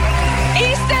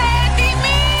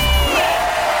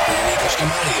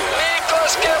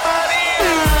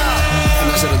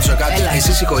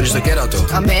λύση χωρίς το κέρατο.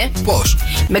 Αμέ. Πώς?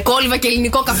 Με κόλληβα και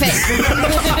ελληνικό καφέ.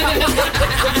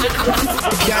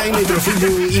 Ποια είναι η τροφή που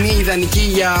είναι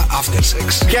ιδανική για after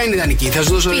sex? Ποια είναι ιδανική? Θα σου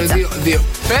δώσω δύο.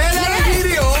 Έλα ρε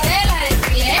κύριο! Έλα ρε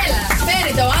φίλε, έλα.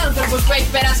 Φέρετε ο άνθρωπος που έχει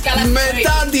περάσει καλά.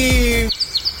 Μετά την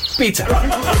πίτσα.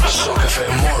 Sok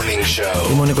FM Morning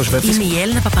Show. Είμαι ο Νίκος Βέφτης. Είμαι η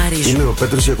Έλληνα Παπαρίζου. Είμαι ο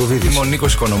Πέτρος Ιακωβίδης. Είμαι ο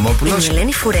Νίκος Οικονομόπουλος. Είμαι η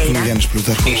Ελένη Φουρέιρα. Είμαι ο Γιάννης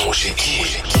Πλούταρχος. Η μουσική.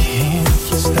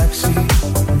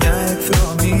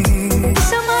 Τις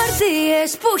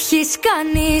αμαρτίες που έχεις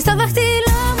κάνει στα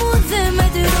δάχτυλά μου δεν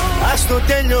μετρώ. Ας το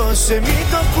τέλειωσε, μην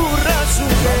το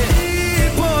κουράσουμε.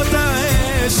 Τίποτα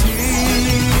εσύ.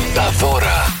 Τα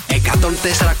δώρα.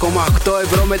 104,8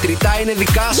 ευρώ μετρητά είναι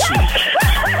δικά σου.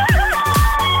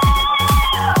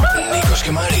 Νίκος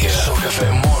και Μαρία. Sok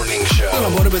FM Morning Show. Τώρα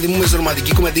μπορεί, παιδί μου, με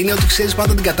ρομαντική κομμεντή είναι ότι ξέρεις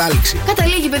πάντα την κατάληξη.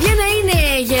 Καταλήγει, παιδιά, να είναι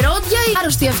γερόντια ή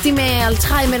άρρωστη αυτή με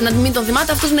Αλτσχάιμερ να μην τον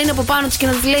θυμάται. Αυτός να είναι από πάνω της και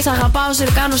να της λέει: Σ' αγαπάω, σε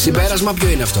κάνω Συμπέρασμα ποιο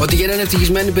είναι αυτό? Ότι για να είναι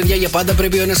ευτυχισμένοι παιδιά για πάντα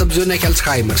πρέπει ο ένας από τους δύο να έχει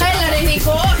Αλτσχάιμερ. Έλα ρε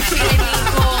Νίκο, όχι ρε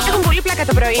Νίκο. Έχουν πολύ πλάκα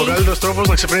το πρωί. Ο καλύτερος τρόπος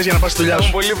να ξυπνήσεις για να πας στη δουλειά σου.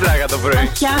 Έχουν πολύ πλάκα το πρωί.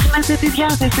 Φτιάχνετε τη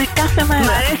διάθεση κάθε μέρα.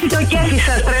 Μ' αρέσει το κέφι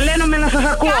σας, τρελαίνομαι να σας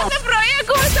ακούω. Κάθε πρωί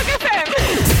ακούω στο καφέ.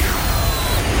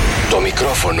 Το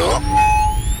μικρόφωνο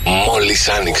μόλις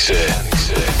άνοιξε.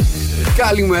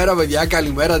 Καλημέρα, παιδιά,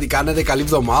 καλημέρα. Τι κάνετε? Καλή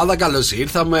εβδομάδα, καλώς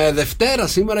ήρθαμε. Δευτέρα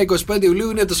σήμερα, 25 Ιουλίου,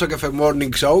 είναι το Sok FM Morning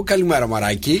Show. Καλημέρα,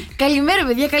 Μαράκι. Καλημέρα,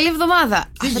 παιδιά, καλή εβδομάδα.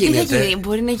 Τι Αυτά γίνεται? θα γίνει,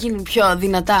 μπορεί να γίνει πιο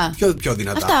δυνατά. Πιο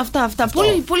δυνατά. Αυτά.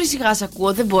 Πολύ σιγά σ'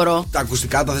 ακούω, δεν μπορώ. Τα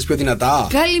ακουστικά τα θες πιο δυνατά.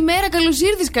 Καλημέρα, καλώς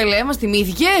ήρθες, καλέ, μας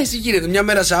θυμήθηκες. Τι γίνεται? Μια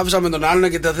μέρα σε άφησα με τον άλλον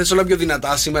και τα θες όλα πιο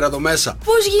δυνατά σήμερα εδώ μέσα.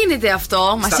 Πώς γίνεται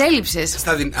αυτό, μας έλειψες.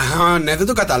 Α, ναι, δεν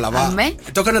το κατάλαβα. Αμέ.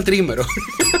 Το έκανα τρίμερο.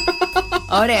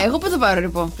 Ωραία, εγώ πότε πάρω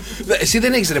ρεπό. Εσύ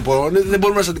δεν έχεις ρεπό, δεν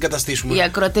μπορούμε να σε αντικαταστήσουμε. Οι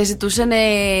ακροατές ζητούσαν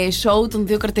σοου των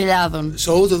 2 καρτελιάδων.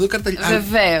 Σοου το 2 καρτελιάδων.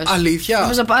 Βεβαίως. Αλήθεια.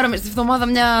 Μήπως να πάρουμε στη βδομάδα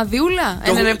μια διούλα,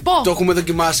 ένα ρεπό. Το έχουμε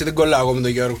δοκιμάσει, δεν κολλάω με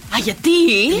τον Γιώργο. Α, γιατί?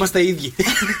 Είμαστε ίδιοι.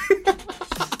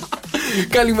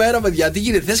 Καλημέρα, παιδιά. Τι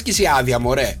γίνεται? Θες και εσύ άδεια,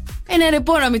 μωρέ? Ένα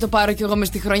ρεπό να μην το πάρω κι εγώ μες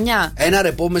στη χρονιά. Ένα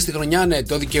ρεπό μες στη χρονιά, ναι,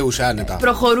 το δικαιούσα άνετα.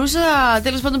 Προχωρούσα,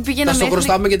 τέλος πάντων πήγαινα Θα στο μέχρι...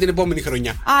 χρωστάμε για την επόμενη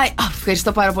χρονιά.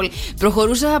 Ευχαριστώ πάρα πολύ.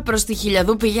 Προχωρούσα προς τη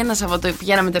Χιλιαδού,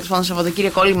 πηγαίναμε τέλος πάντων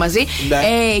Σαββατοκύριακο όλοι μαζί.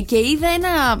 Ναι. Και είδα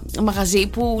ένα μαγαζί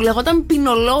που λεγόταν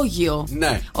πινολόγιο.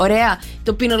 Ναι. Ωραία.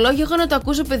 Το πινολόγιο έχω να το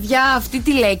ακούσω, παιδιά, αυτή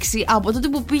τη λέξη από τότε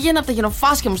που πήγαινα από τα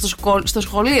γενοφάσκια μου στο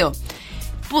σχολείο.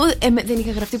 Που δεν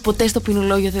είχα γραφτεί ποτέ στο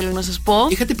πινολόγιο, θέλω να σας πω.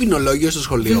 Είχατε πινολόγιο στο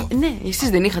σχολείο? Ναι, εσείς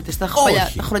δεν είχατε στα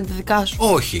παλιά τα χρόνια τα δικά σου?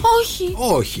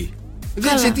 Όχι.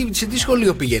 Σε τι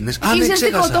σχολείο πήγαινες?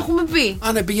 Εκκλησιαστικό, το έχουμε πει.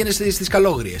 Ναι, πήγαινες στις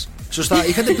Καλόγριες. Σωστά,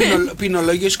 είχατε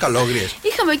πινολόγιο στις Καλόγριες?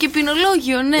 Είχαμε και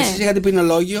πινολόγιο, ναι. Εσείς είχατε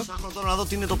πινολόγιο? Ψάχνω τώρα να δω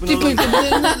τι είναι το πινολόγιο.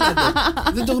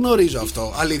 Δεν το γνωρίζω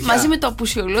αυτό, αλήθεια. Μαζί με το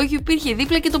απουσιολόγιο υπήρχε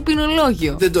δίπλα και το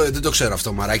πινολόγιο. Δεν το ξέρω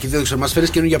αυτό, Μαράκι. Δεν το ξέρω. Μας φέρεις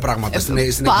καινούργια πράγματα στην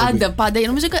εκπομπή. Πάντα.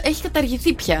 Νομίζω έχει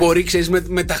καταργηθεί πια. Μπορεί, ξέρεις,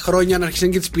 με τα χρόνια να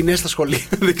αρχίσουν και τις ποινές στα σχολεία.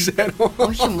 Δεν ξέρω.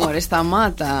 Όχι, μωρέ,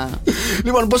 σταμάτα.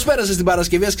 Λοιπόν, πώς πέρασες την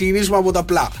Παρασκευή? Ας ξεκινήσουμε από τα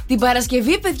απλά. Την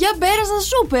Παρασκευή, παιδιά, πέρασα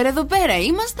σούπερ. Εδώ πέρα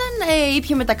ήμασταν,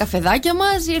 ήπιαμε τα καφεδάκια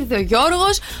μας, ήρθε ο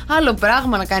Γιώργος. Άλλο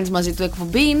πράγμα να κάνεις μαζί του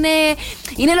εκπομπή.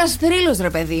 Είναι ένας θρύλος, ρε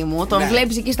παιδί μου. Τον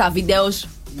βλέπεις εκεί στα βίντεο.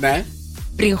 Ναι.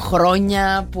 Πριν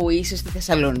χρόνια που είσαι στη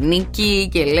Θεσσαλονίκη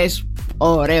και λες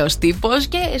ωραίος τύπος,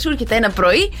 και σου έρχεται ένα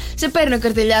πρωί, σε παίρνει ο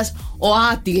καρτελιάς,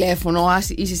 τηλέφωνο,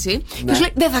 είσαι εσύ, και σου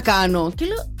λέει δεν θα κάνω. Και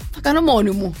λέω θα κάνω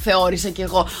μόνη μου, θεώρησα κι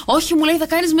εγώ. Όχι, μου λέει θα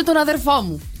κάνεις με τον αδερφό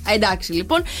μου. Εντάξει,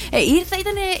 λοιπόν, ήρθα,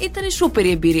 ήταν σούπερ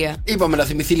η εμπειρία. Είπαμε να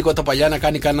θυμηθεί λίγο τα παλιά, να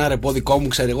κάνει κανένα ρεπό δικό μου,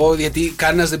 ξέρω εγώ, γιατί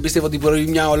κανένας δεν πίστευε ότι μπορεί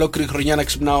μια ολόκληρη χρονιά να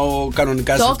ξυπνάω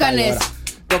κανονικά σε 7 ώρα.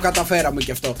 Το καταφέραμε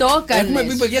κι αυτό. Το έκανες. Έχουμε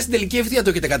πει, παιδιά, στην τελική ευθεία, το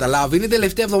έχετε καταλάβει. Είναι η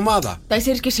τελευταία εβδομάδα. Τα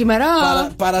ξέρεις και σήμερα.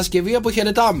 Παρασκευή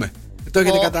αποχαιρετάμε. Το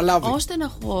έχετε καταλάβει. Ώστε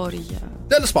να χώρια.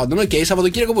 Τέλος πάντων,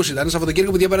 Σαββατοκύριακο πώς ήταν?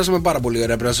 Σαββατοκύριακο, παιδιά, πέρασαμε πάρα πολύ ωραία.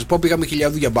 Πρέπει να σας πω, πήγαμε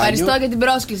Χιλιαδού για μπάνιο. Ευχαριστώ για την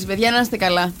πρόσκληση, παιδιά, να είστε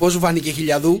καλά. Πώς σου φάνηκε η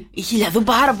Χιλιαδού? Η Χιλιαδού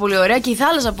πάρα πολύ ωραία και η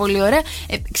θάλασσα πολύ ωραία.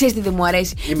 Ξέρεις τι δεν μου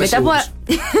αρέσει?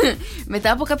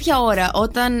 Μετά από κάποια ώρα,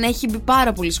 όταν έχει μπει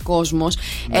πάρα πολλοί κόσμος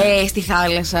στη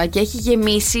θάλασσα και έχει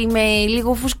γεμίσει με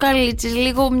λίγο φουσκαλίτσες,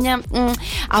 λίγο μια.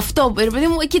 Αυτό, παιδί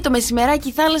μου, εκεί το μεσημεράκι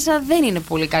η θάλασσα δεν είναι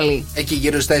πολύ καλή. Εκεί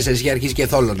γύρω στις 4 είχε αρχίσει και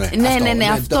θόλωνε. Ναι,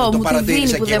 αυτό μου τη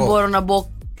δίνει που δεν μπορώ να μπω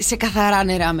σε καθαρά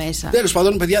νερά μέσα. Τέλος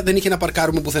πάντων, παιδιά, δεν είχε να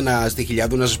παρκάρουμε πουθενά στη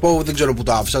Χιλιαδού. Να σας πω, δεν ξέρω που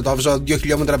το άφησα. Το άφησα 2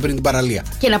 χιλιόμετρα πριν την παραλία.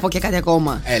 Και να πω και κάτι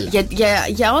ακόμα.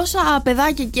 Για όσα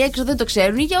παιδάκια εκεί έξω δεν το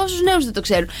ξέρουν ή για όσους νέους δεν το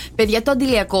ξέρουν. Παιδιά, το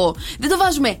αντιλιακό δεν το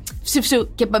βάζουμε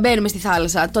φσουφσου και μπαίνουμε στη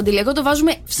θάλασσα. Το αντιλιακό το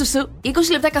βάζουμε φσουφσου. 20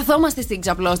 λεπτά καθόμαστε στην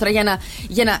ξαπλώστρα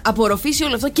για να απορροφήσει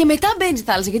όλο αυτό και μετά μπαίνει στη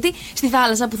θάλασσα. Γιατί στη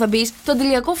θάλασσα που θα μπει, το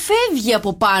αντιλιακό φεύγει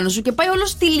από πάνω σου και πάει όλο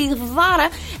στη λιγδάρα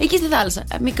εκεί στη θάλασσα.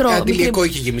 Αντιλιακό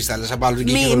είχε γεμίσει θάλασσα πάνω.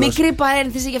 Μικρή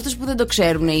παρένθεση για αυτούς που δεν το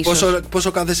ξέρουν, ίσως.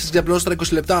 Πόσο κάθεσαι στην ξαπλώστρα,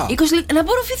 20 λεπτά. 20 λεπτά. Να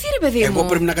απορροφηθεί, ρε παιδί μου. Εγώ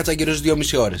πρέπει να κάτσα γύρω στις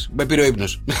 2,5 ώρες. Με πήρε ο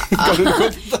ύπνος.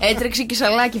 Έτρεξε και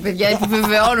σαλάκι, παιδιά,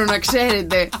 επιβεβαιώνω να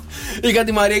ξέρετε. Είχα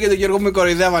τη Μαρία και τον Γιώργο με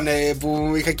κοροϊδεύανε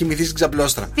που είχα κοιμηθεί στην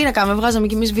ξαπλώστρα. Τι να κάνουμε, βγάζαμε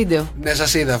κι εμείς βίντεο. Ναι,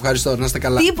 σας είδα, ευχαριστώ, να είστε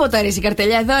καλά. Τίποτα, ρε, η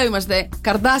καρτελιά, εδώ είμαστε.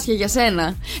 Καρτάσια για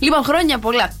σένα. Λοιπόν, χρόνια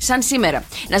πολλά, σαν σήμερα.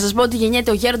 Να σας πω ότι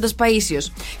γεννιέται ο Γέροντας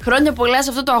Παΐσιος. Χρόνια πολλά σε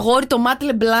αυτό το αγόρι, το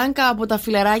Μάτλε Μπλάνκα από τα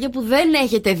φιλαράκια που δεν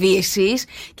έχετε δει εσείς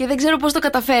και δεν ξέρω πώς το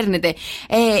καταφέρνετε.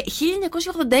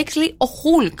 1986 λέει ο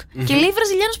Χουλκ. Και λέει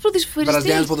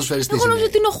Βραζιλιάνος ποδοσφαιριστής. Εγώ νομίζω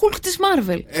ότι είναι ο Χουλκ της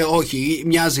Μάρβελ. Όχι,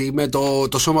 μοιάζει με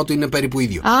το σώμα του, είναι περίπου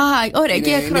ίδιο. Ωραία, και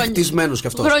χρόνια. Είναι χτισμένος κι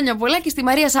αυτός. Χρόνια πολλά και στη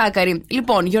Μαρία Σάκαρη.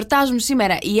 Λοιπόν, γιορτάζουν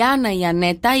σήμερα η Άννα, η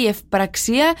Ανέτα, η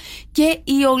Ευπραξία και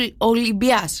η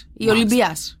Ολυμπιάς.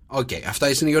 Οκ, αυτά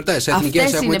είναι οι γιορτές.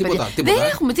 Εθνικές έχουμε τίποτα. Δεν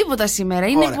έχουμε τίποτα σήμερα.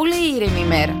 Είναι πολύ ήρεμη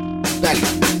ημέρα.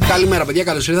 Καλημέρα, παιδιά,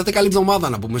 καλώς ήρθατε. Καλή εβδομάδα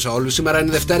να πούμε σε όλους. Σήμερα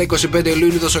είναι Δευτέρα 25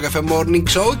 Ιουλίου, το Sok FM Morning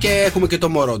Show και έχουμε και το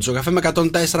μωρό του. Sok FM με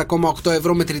 104,8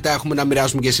 ευρώ μετρητά έχουμε να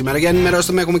μοιράσουμε και σήμερα. Για να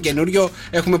ενημερώσετε με, έχουμε καινούριο,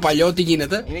 έχουμε παλιό, τι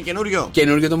γίνεται. Είναι καινούριο.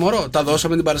 Καινούριο το μωρό. Τα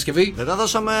δώσαμε την Παρασκευή. Δεν τα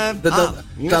δώσαμε.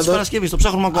 Είναι τη Παρασκευή, το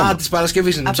ψάχνουμε ακόμα. Τη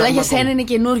Παρασκευή είναι. Απλά για σένα είναι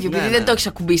καινούριο, επειδή δεν το έχει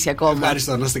ακουμπήσει ακόμα.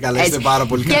 Ευχαριστώ, να είστε καλά, είστε πάρα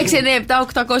πολύ καλοί.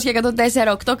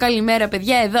 697-800-1048, καλημέρα,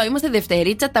 παιδιά, εδώ είμαστε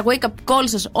Δευτερίτσα. Τα wake up call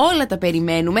σας όλα τα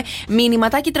περιμένουμε.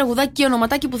 Μηνυματάκι, τραγουδάκι και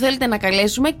ονοματάκι που θέλετε να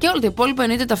καλέσουμε και όλο το υπόλοιπο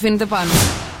εννοείται το αφήνετε πάνω.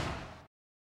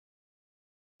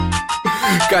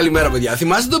 Καλημέρα, παιδιά.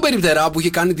 Θυμάστε τον Περιπτερά που είχε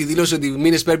κάνει τη δήλωση ότι οι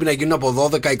μήνες πρέπει να γίνουν από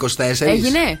 12-24?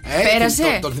 Έγινε,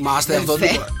 πέρασε. Τον θυμάστε αυτό?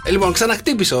 Λοιπόν,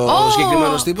 ξαναχτύπησε ο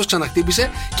συγκεκριμένος τύπος, ξαναχτύπησε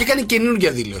και έκανε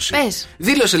καινούργια δήλωση. Πες.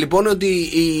 Δήλωσε λοιπόν ότι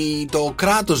το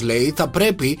κράτος, λέει, θα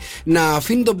πρέπει να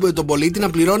αφήνει τον πολίτη να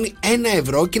πληρώνει 1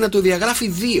 ευρώ και να του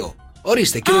διαγράφει 2.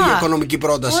 Ορίστε, καινούργια οικονομική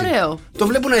πρόταση. Ωραίο. Το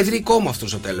βλέπω να ιδρύει κόμμα αυτό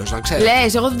στο τέλος, να ξέρετε.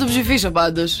 Λες, εγώ δεν το ψηφίσω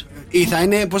πάντως. Ή θα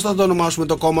είναι, πώς θα το ονομάσουμε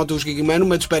το κόμμα του συγκεκριμένου,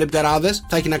 με τους περιπτεράδες,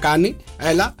 θα έχει να κάνει.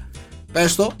 Έλα,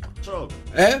 πες το.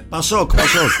 Πασόκ.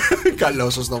 Καλό,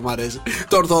 σωστό, μου αρέσει.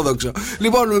 Το ορθόδοξο.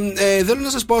 Λοιπόν, θέλω να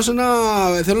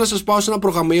σας πάω σε ένα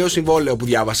προγαμείο συμβόλαιο που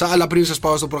διάβασα. Αλλά πριν σας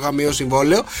πάω στο προγαμείο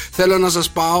συμβόλαιο, θέλω να σας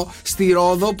πάω στη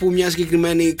Ρόδο, που μια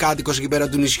συγκεκριμένη κάτοικος εκεί πέρα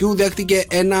του νησιού δέχτηκε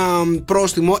ένα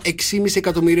πρόστιμο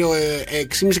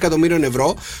 6,5 εκατομμύριων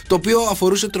ευρώ, το οποίο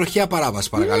αφορούσε τροχαία παράβαση,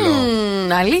 παρακαλώ.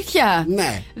 Αλήθεια?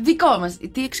 Ναι. Δικό μας.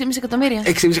 Τι 6,5 εκατομμύρια?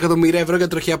 6,5 εκατομμύρια ευρώ για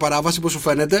τροχαία παράβαση, πώς σου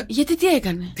φαίνεται? Γιατί τι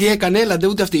έκανε? Τι έκανε, έλα,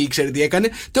 ούτε αυτή ήξερε τι έκανε.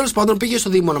 Τέλος πάντων, πήγε στο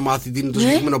Δήμο να μάθει τι είναι το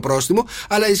συγκεκριμένο πρόστιμο.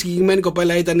 Αλλά η συγκεκριμένη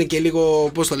κοπέλα ήταν και λίγο,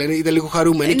 πώς το λένε, ήταν λίγο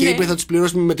χαρούμενη και είπε θα τους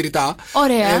πληρώσουμε μετρητά.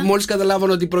 Ωραία. Μόλις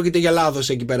καταλάβανε ότι πρόκειται για λάθος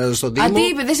εκεί πέρα στο Δήμο. Τι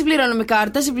είπε, δεν συμπληρώνω με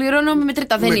κάρτα, συμπληρώνω με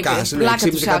μετρητά. Δεν είπε.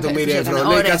 6,5 εκατομμύρια ευρώ.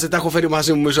 Λέει, κάτσε, τα έχω φέρει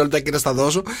μαζί μου μισό λεπτά και να στα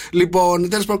δώσω. Λοιπόν,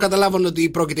 τέλος πάντων, καταλάβανε ότι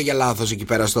πρόκειται για λάθος εκεί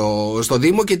πέρα στο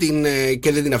Δήμο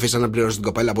και δεν την αφήσαν να πληρώσει την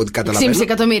κοπέλα από ό,τι καταλαβαίνω. 6,5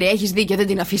 εκατομμύρια, έχεις δίκιο, δεν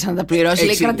την αφήσαν να τα πληρώσει.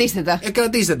 Λέει, κρατήστε τα.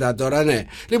 Κρατήστε τα τώρα, ναι.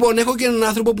 Λοιπόν, έχω και έναν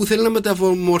άνθρωπο που θέλει να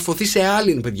μεταμορφωθεί σε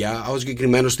άλλην, παιδιά, ο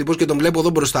συγκεκριμένος τύπος, και τον βλέπω εδώ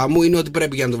μπροστά μου. Είναι ότι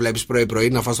πρέπει για να το βλέπεις πρωί-πρωί,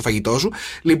 να φας το φαγητό σου.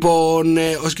 Λοιπόν,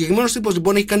 ο συγκεκριμένος τύπος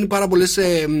λοιπόν έχει κάνει πάρα πολλές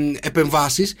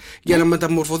επεμβάσεις για να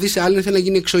μεταμορφωθεί σε άλλην. Θέλει να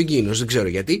γίνει εξωγήινος, δεν ξέρω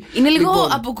γιατί. Είναι λίγο,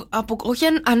 όχι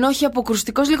αν όχι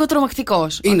αποκρουστικός, λίγο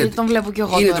τρομακτικός. Είναι, τον βλέπω κι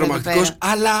εγώ. Είναι τρομακτικός,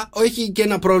 αλλά έχει και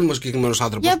ένα πρόβλημα ο συγκεκριμένος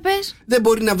άνθρωπος. Για πες. Δεν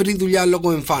μπορεί να βρει δουλειά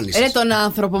λόγω εμφάνισης. Ρε τον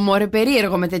άνθρωπο μου, ρε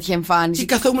περίεργο με τέτοια εμφάνιση.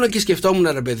 Και καθόμουν και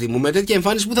σκεφτόμουν, ρε παιδί μου, με τέτοια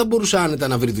εμφάνιση που θα μπορούσε άνετα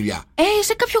να βρει δουλειά.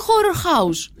 Σε κάποιο horror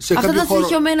house. Αυτά τα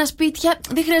θρηχιωμένα σπίτια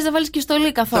δεν χρειάζεται να βάλεις και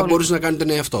στολή καθόλου. Θα μπορούσε να κάνει τον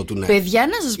εαυτό του, ναι. Παιδιά,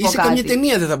 να σας πω κάτι. Σε καμιά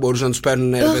ταινία δεν θα μπορούσαν να τους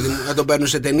παίρνουν, ρε παιδί μου, να τον παίρνουν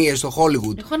σε ταινίες στο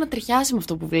Hollywood. Έχω ανατριχιάσει με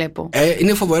αυτό που βλέπω.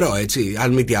 Είναι φοβερό, έτσι,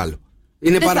 αν μη τι άλλο.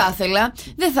 Δεν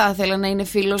θα ήθελα να είναι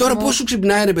φίλος Τώρα μου. πώς σου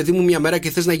ξυπνάει, ρε παιδί μου, μια μέρα και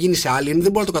θες να γίνεις alien,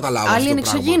 δεν μπορώ να το καταλάβω. Alien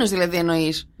εξωγήινος δηλαδή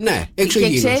εννοείς? Ναι,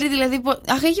 εξωγήινος. Και ξέρει δηλαδή.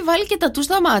 Αχ, έχει βάλει και τατού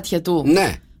στα μάτια του.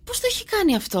 Ναι. Πώς το έχει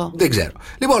κάνει αυτό? Δεν ξέρω.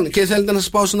 Λοιπόν, και θέλετε να σας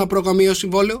πάω σε ένα προγραμμίο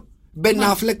συμβόλαιο? Ben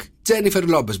Affleck,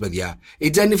 Jennifer Lopez, παιδιά.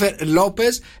 Η Jennifer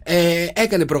Lopez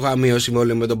έκανε προγραμμίο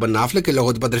συμβόλαιο με τον Ben Affleck και λόγω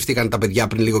ότι παντρευτήκαν τα παιδιά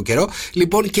πριν λίγο καιρό.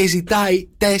 Λοιπόν, και ζητάει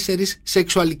 4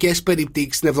 σεξουαλικές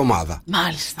περιπτύξεις την εβδομάδα.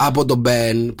 Μάλιστα. Από τον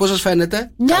Ben. Πώς σας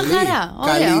φαίνεται? Μια χαρά.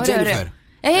 Καλή Jennifer.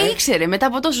 Ήξερε μετά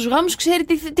από τόσους γάμους, ξέρει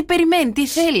τι περιμένει, τι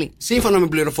θέλει. Σύμφωνα με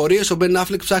πληροφορίες, ο Ben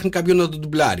Affleck ψάχνει κάποιον να τον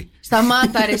ντουμπλάρει.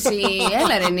 Σταμάτα ρε εσύ,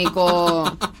 έλα ρε Νίκο.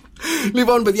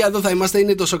 Λοιπόν, παιδιά, εδώ θα είμαστε.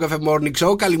 Είναι το Sok FM Morning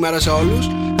Show. Καλημέρα σε όλους.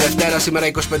 Δευτέρα σήμερα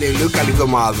 25 Ιουλίου. Καλή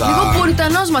εβδομάδα. Λίγο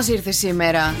πουριτανός μας ήρθε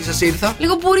σήμερα. Τι σας ήρθα?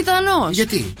 Λίγο πουριτανός.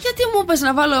 Γιατί? Γιατί μου είπες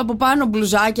να βάλω από πάνω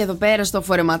μπλουζάκι εδώ πέρα στο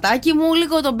φορεματάκι μου,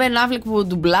 λίγο τον Ben Affleck που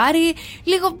ντουμπλάρει.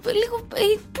 Λίγο.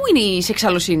 Πού είναι η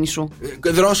σεξαλοσύνη σου?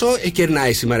 Δρόσο,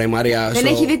 κερνάει σήμερα η Μαρία. Δεν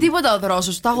έχει δει τίποτα ο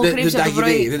Δρόσος. Τα έχω κρύψει από το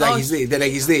πρωί. Δεν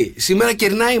έχει δει. Σήμερα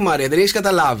κερνάει η Μαρία, δεν έχει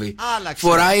καταλάβει. Άλλαξε.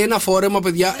 Φοράει ένα φόρεμα,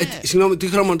 παιδιά. Συγγνώμη, τι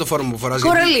χρώμα είναι το φόρεμα που φοράζει?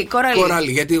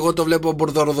 Κοραλί, γιατί εγώ το βλέπω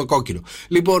μπορδοροδοκόκκινο.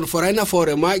 Λοιπόν, φοράει ένα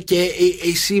φόρεμα και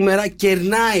σήμερα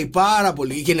κερνάει πάρα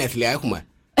πολύ. Γενέθλια έχουμε?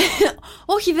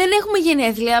 Όχι, δεν έχουμε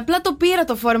γενέθλια. Απλά το πήρα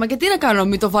το φόρεμα. Και τι να κάνω,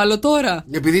 μην το βάλω τώρα?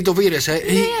 Επειδή το πήρες,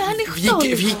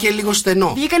 βγήκε λίγο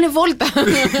στενό. Βγήκανε βόλτα.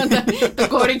 Το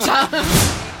κορίτσά.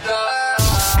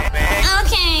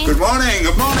 Good morning,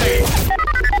 good morning.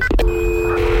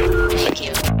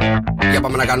 Για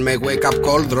πάμε να κάνουμε wake up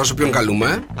call. Δρόσο, ποιον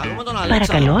καλούμε? Καλούμε τον Αλέξανδρο.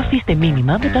 Παρακαλώ, αφήστε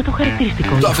μήνυμα μετά το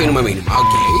χαρακτηριστικό. Το αφήνουμε μήνυμα.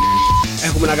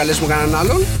 Έχουμε να καλέσουμε κανέναν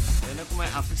άλλον? Δεν έχουμε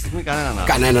αυτή τη στιγμή κανέναν άλλο.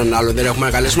 Κανέναν άλλο δεν έχουμε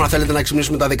να καλέσουμε. Αν θέλετε να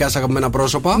ξυπνήσουμε τα δικά σας αγαπημένα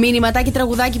πρόσωπα. Μηνυματάκι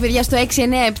τραγουδάκι, παιδιά, στο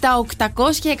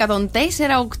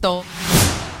 697-800-1048.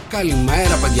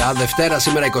 Καλημέρα, παιδιά. Δευτέρα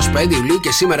σήμερα 25 Ιουλίου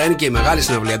και σήμερα είναι και η μεγάλη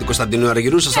συναυλία του Κωνσταντίνου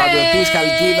Αργυρού στο στάδιο της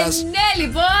Χαλκίδας. Ναι,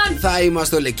 λοιπόν. Θα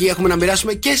είμαστε όλοι εκεί. Έχουμε να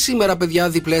μοιράσουμε και σήμερα, παιδιά,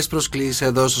 διπλές προσκλήσεις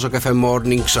εδώ στο Sok FM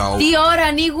Morning Show. Τι ώρα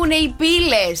ανοίγουν οι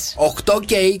πύλες? 8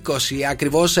 και 20,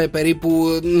 ακριβώς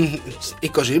περίπου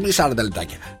 20-40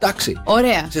 λεπτάκια. Εντάξει.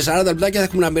 Ωραία. Σε 40 λεπτάκια θα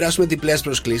έχουμε να μοιράσουμε διπλές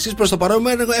προσκλήσεις. Προς το παρόν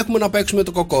έχουμε να παίξουμε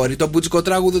το κοκόρι, το μπουτσικό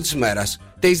τραγούδι της ημέρας.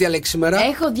 Τι έχεις διαλέξει σήμερα?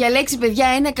 Έχω διαλέξει, παιδιά,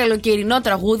 ένα καλοκαιρινό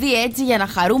τραγούδι, έτσι για να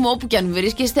χαρούμε όπου και αν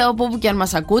βρίσκεστε, όπου και αν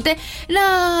μας ακούτε, να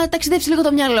ταξιδέψει λίγο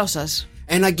το μυαλό σας.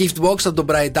 Ένα gift box από τον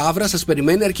Bright Avra σας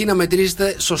περιμένει, αρκεί να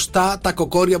μετρήσετε σωστά τα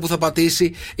κοκόρια που θα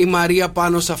πατήσει η Μαρία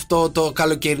πάνω σε αυτό το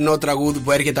καλοκαιρινό τραγούδι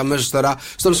που έρχεται αμέσως τώρα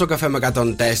στον Sok FM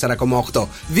 104,8.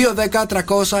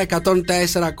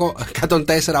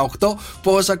 2-10-300-104,8.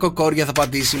 Πόσα κοκόρια θα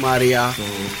πατήσει η Μαρία? Το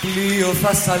πλοίο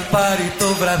θα σαλπάρει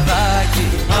το βραδάκι.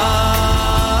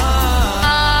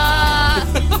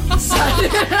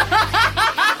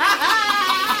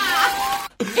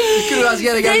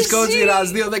 Κρουαζιέρα για τις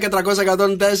Κότσιρας.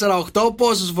 2-10-300-104,8.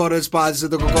 Πόσες φορές πάτησε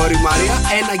το κοκόρι Μαρία?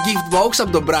 Ένα gift box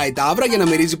από τον Bright Avra για να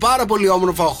μυρίζει πάρα πολύ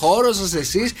όμορφα ο χώρος σας,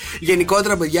 εσείς.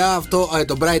 Γενικότερα, παιδιά, αυτό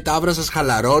το Bright Avra σας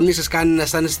χαλαρώνει, σας κάνει να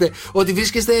αισθάνεστε ότι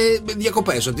βρίσκεστε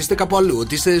διακοπές, ότι είστε κάπου αλλού,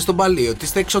 ότι είστε στον Παλί, ότι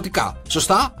είστε εξωτικά.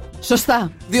 Σωστά?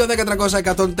 Σωστά.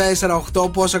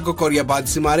 2-10-300-104,8. Πόσα κοκόρια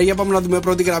πάτησε η Μαρία? Για πάμε να δούμε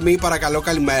πρώτη γραμμή, παρακαλώ.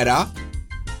 Καλημέρα.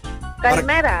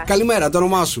 Καλημέρα. Καλημέρα, το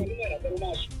όνομά σου?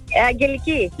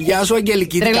 Αγγελική. Γεια σου,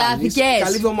 Αγγελική. Τι κάνεις? Τρελάθηκες?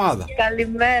 Καλή εβδομάδα.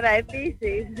 Καλημέρα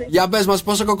επίσης. Για πες μας,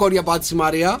 πόσα κοκόρια πάτησε η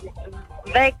Μαρία?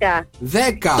 10.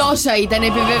 10. Τόσα ήταν,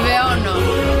 επιβεβαιώνω.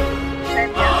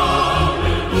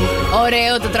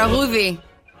 Ωραίο το τραγούδι.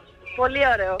 Πολύ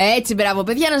ωραίο. Έτσι, μπράβο,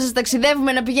 παιδιά, να σας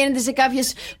ταξιδεύουμε, να πηγαίνετε σε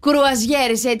κάποιες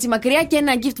κρουαζιέρες έτσι μακριά και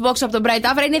ένα gift box από τον Bright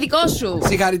Avra είναι δικό σου.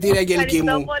 Συγχαρητήρια, Αγγελική μου.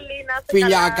 Ευχαριστώ πολύ, να είστε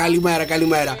Φιλιά, καλά. καλημέρα,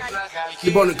 καλημέρα.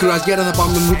 Λοιπόν, κρουαζιέρα θα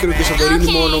πάμε μικρό και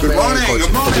Σαντορίνη μόνο με κότσι.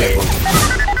 Το βλέπω.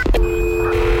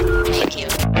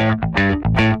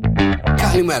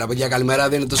 Καλημέρα, παιδιά, καλημέρα.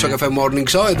 Δεν είναι το Sok FM Morning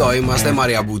Show. Εδώ είμαστε,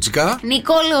 Μαρία Μπούτσικα.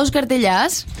 Νικόλαος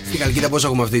Καρτελιάς. Στην Καλκίδα πόσο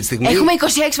έχουμε αυτή τη στιγμή? Έχουμε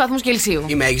 26 βαθμούς Κελσίου.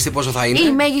 Η μέγιστη πόσο θα είναι?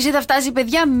 Η μέγιστη θα φτάσει,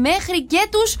 παιδιά, μέχρι και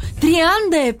τους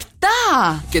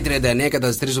 37. Και 39 κατά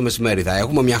τις 3 το μεσημέρι θα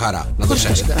έχουμε, μια χαρά. Να το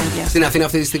ξέρετε. Στην Αθήνα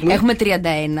αυτή τη στιγμή Έχουμε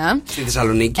 31. Στη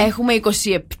Θεσσαλονίκη Έχουμε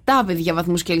 27, παιδιά,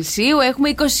 βαθμούς Κελσίου. Έχουμε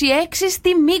 26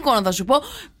 στη Μύκονο, θα σου πω.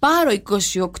 Πάρο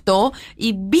 28.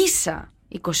 Η Μπίσα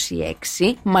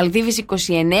 26, Μαλδίβης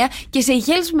 29 και σε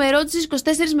Σεϊχέλες με ερώτηση 24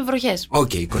 με βροχές.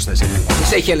 Οκ, 24. Σε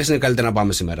Σεϊχέλες είναι καλύτερα να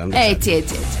πάμε σήμερα. Έτσι.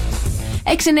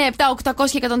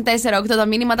 697-800-1048 τα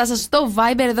μηνύματά σας στο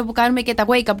Viber, εδώ που κάνουμε και τα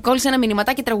wake up calls. Ένα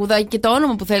μηνυματάκι, τραγουδάκι και το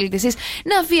όνομα που θέλετε εσείς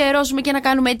να αφιερώσουμε και να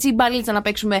κάνουμε έτσι μπαλίτσα, να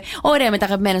παίξουμε ωραία με τα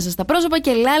αγαπημένα σας τα πρόσωπα.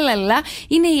 Και λαλαλα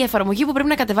είναι η εφαρμογή που πρέπει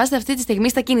να κατεβάσετε αυτή τη στιγμή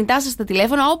στα κινητά σας, στα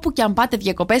τηλέφωνα, όπου και αν πάτε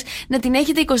διακοπές, να την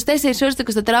έχετε 24 ώρες το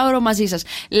 24ωρο μαζί σας.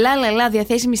 Λαλαλα,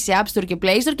 διαθέσιμη σε App Store και Play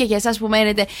Store, και για εσάς που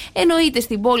μένετε εννοείται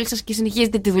στην πόλη σας και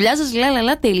συνεχίζετε τη δουλειά σας,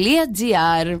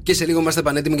 lalala.gr. Και σε λίγο είμαστε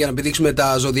πανέτοιμοι για να πηδήξουμε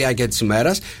τα ζωδιάκια της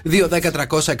ημέρας.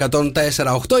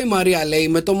 2-10-300-104,8. Η Μαρία λέει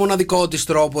με το μοναδικό της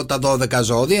τρόπο τα 12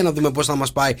 ζώδια, να δούμε πώς θα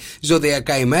μας πάει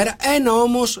ζωδιακά ημέρα. Ένα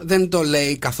όμως δεν το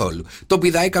λέει καθόλου. Το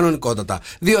πηδάει κανονικότατα.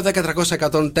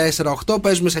 2-10-300-104,8.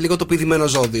 Παίζουμε σε λίγο το πηδημένο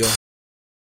ζώδιο.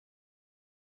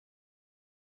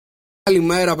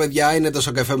 Καλημέρα, παιδιά, είναι το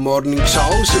Sok FM Morning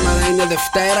Show. Σήμερα είναι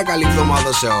Δευτέρα, καλή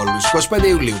εβδομάδα σε όλους. 25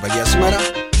 Ιουλίου, παιδιά, σήμερα.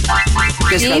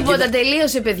 Τίποτα,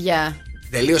 τελείωσε, παιδιά.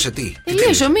 Τελείωσε τι?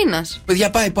 Τελείωσε ο μήνας. Παιδιά,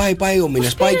 πάει ο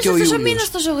μήνας, πάει και ο Ιούλιος. Αυτός ο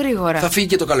μήνας τόσο γρήγορα. Θα φύγει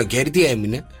και το καλοκαίρι, τι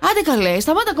έμεινε? Άντε καλέ,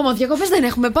 σταμάτα ακόμα, διακοπές δεν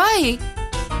έχουμε πάει.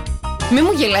 Μη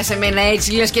μου γελάς εμένα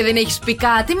έτσι, λες και δεν έχεις πει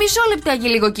κάτι. Μισό λεπτάκι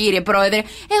λίγο, κύριε Πρόεδρε.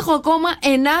 Έχω ακόμα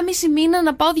 1,5 μήνα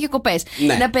να πάω διακοπές.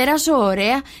 Ναι. Να περάσω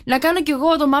ωραία, να κάνω κι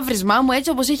εγώ το μαύρισμά μου έτσι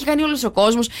όπως έχει κάνει όλος ο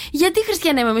κόσμος. Γιατί,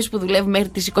 Χριστιανέ, εμείς που δουλεύουμε μέχρι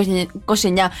τις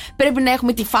 29 πρέπει να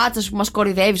έχουμε τη φάτσα σου που μας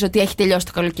κορυδεύεις ότι έχει τελειώσει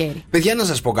το καλοκαίρι? Παιδιά, να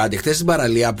σας πω κάτι. Χθες στην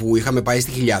παραλία που είχαμε πάει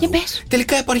στη Χιλιάδου,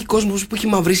 τελικά υπάρχει κόσμος που έχει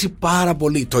μαυρίσει πάρα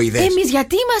πολύ. Το είδες? Εμείς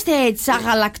γιατί είμαστε έτσι σαν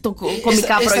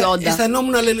γαλακτοκομικά προϊόντα?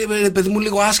 Αισθανόμουν, παιδί μου,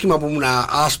 λίγο άσχημα που ήμουν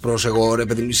άσπρος εγώ, ρε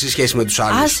παιδί μου, σε σχέση με τους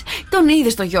άλλους. Τον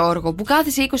είδες τον Γιώργο που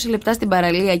κάθισε 20 λεπτά στην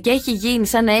παραλία και έχει γίνει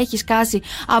σαν να έχει σκάσει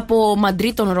από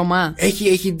μαντρί τον Ρωμά?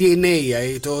 Έχει DNA,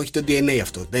 έχει το DNA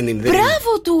αυτό.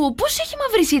 Μπράβο του! Πώς έχει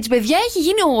μαυρίσει έτσι, παιδιά? Έχει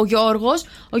γίνει ο Γιώργος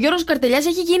Καρτελιάς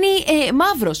έχει γίνει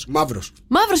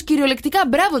μαύρος κυριολεκτικά.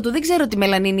 Μπράβο του, δεν ξέρω τι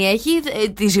μελανίνη έχει.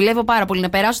 Τη ζηλεύω πάρα πολύ. Να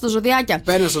περάσω στο ζωδιάκια.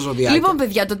 Παίρνω στο ζωδιάκια. Λοιπόν,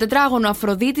 παιδιά, το τετράγωνο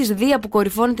Αφροδίτης Δία που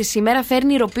κορυφώνεται σήμερα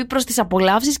φέρνει ροπή προς τις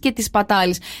απολαύσεις και τις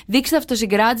πατάλεις. Δείξτε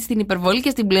αυτοσυγκράτηση στην υπερβολή και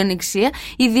στην πλεονεξία,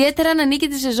 ιδιαίτερα αν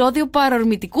ανήκετε σε ζώδιο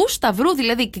παρορμητικού Σταυρού,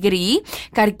 δηλαδή Κρυή,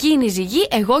 Καρκίνη, Ζυγή,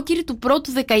 εγώκυρη του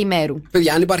πρώτου δεκαημέρου.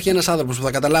 Παιδιά, αν υπάρχει ένας άνθρωπος που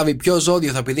θα καταλάβει ποιο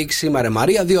ζώδιο θα πηδήξει σήμερα,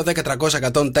 Μαρία,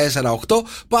 2-10-300-104-8,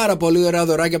 πάρα πολύ ωραία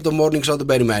δωράκια από το Morning Show τον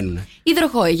περιμένουν.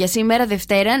 Υδροχόη, για σήμερα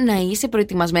Δευτέρα να είσαι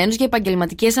προετοιμασμένος για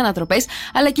επαγγελματικές ανατροπές,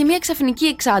 αλλά και μια ξαφνική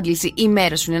εξάντληση. Η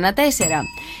μέρα σου είναι ένα 4.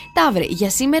 Ταύρε, για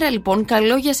σήμερα λοιπόν,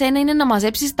 καλό για σένα είναι να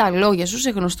μαζέψεις τα λόγια σου σε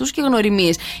γνωστούς και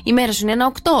γνωριμίες. Η μέρα σου είναι ένα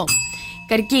 8.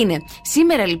 Καρκίνε,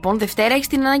 σήμερα λοιπόν Δευτέρα έχεις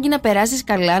την ανάγκη να περάσεις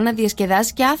καλά, να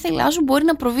διασκεδάσεις και άθελά σου μπορεί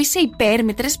να προβεί σε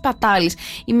υπέρμετρες πατάλεις.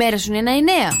 Η μέρα σου είναι ένα 9.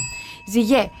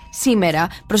 Ζυγέ, σήμερα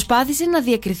προσπάθησε να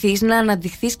διακριθείς, να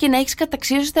αναδειχθείς και να έχεις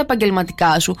καταξίωση στα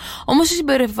επαγγελματικά σου. Όμως η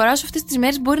συμπεριφορά σου αυτές τις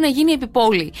μέρες μπορεί να γίνει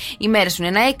επιπόλη. Η μέρα σου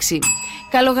είναι ένα 6.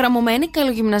 Καλογραμμωμένη,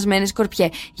 καλογυμνασμένη Σκορπιέ,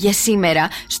 για σήμερα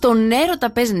στον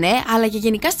έρωτα πες ναι, αλλά και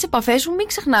γενικά στις επαφές σου μην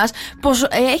ξεχνάς πως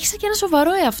έχεις και ένα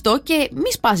σοβαρό εαυτό και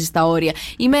μη σπάσεις τα όρια.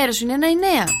 Η μέρα σου είναι ένα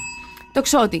 9.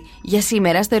 Τοξότη, για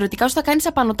σήμερα στα ερωτικά σου θα κάνεις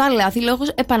απανωτά λάθη λόγω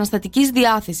επαναστατικής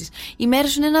διάθεσης. Η μέρα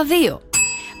σου είναι ένα 2.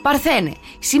 Παρθένε,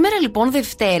 σήμερα λοιπόν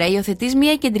Δευτέρα υιοθετείς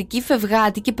μια κεντρική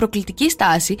φευγάτη και προκλητική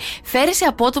στάση, φέρεσαι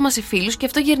απότομα σε φίλους και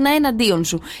αυτό γυρνάει εναντίον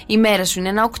σου. Η μέρα σου είναι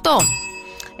ένα 8.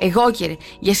 Εγώκερε,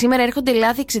 για σήμερα έρχονται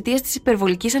λάθη εξαιτίας της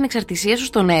υπερβολικής ανεξαρτησίας σου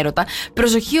στον έρωτα.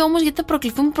 Προσοχή όμως γιατί θα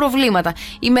προκληθούν προβλήματα.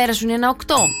 Η μέρα σου είναι ένα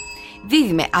 8.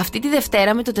 Δίδυμε, αυτή τη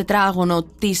Δευτέρα με το τετράγωνο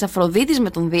της Αφροδίτης με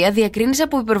τον Δία διακρίνεις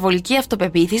από υπερβολική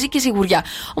αυτοπεποίθηση και σιγουριά.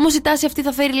 Όμως η τάση αυτή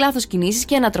θα φέρει λάθος κινήσεις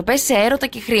και ανατροπές σε έρωτα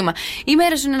και χρήμα. Η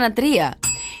μέρα σου είναι ένα 3.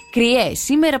 Κρυέ,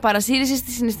 σήμερα παρασύρεσαι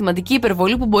στη συναισθηματική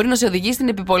υπερβολή που μπορεί να σε οδηγήσει στην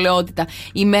επιπολαιότητα.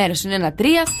 Η μέρα σου είναι ένα 3.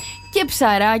 Και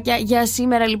ψαράκια, για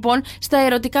σήμερα λοιπόν, στα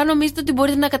ερωτικά νομίζετε ότι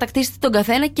μπορείτε να κατακτήσετε τον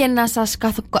καθένα και να σας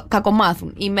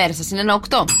κακομάθουν. Η μέρα σας είναι ένα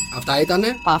 8.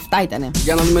 Αυτά ήτανε.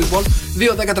 Για να δούμε λοιπόν.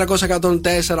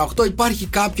 2-10-300-104-8. Υπάρχει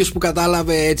κάποιος που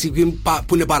κατάλαβε έτσι,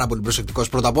 που είναι πάρα πολύ προσεκτικός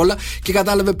πρώτα απ' όλα και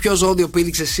κατάλαβε ποιο ζώδιο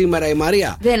πήδηξε σήμερα η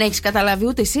Μαρία? Δεν έχεις καταλάβει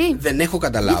ούτε εσύ? Δεν έχω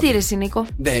καταλάβει. Γιατί ρε εσύ, Νίκο?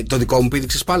 Το δικό μου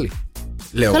πήδηξες πάλι.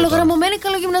 Καλογραμμωμένη,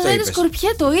 καλογυμνασμένη Σκορπιέ,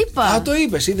 το είπα. Α, το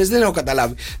είπες, είδες, δεν έχω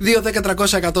καταλάβει.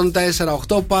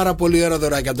 2-10-300-104-8. Πάρα πολύ ωραία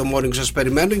δωράκια από το Morning Show σας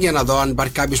περιμένουν για να δω αν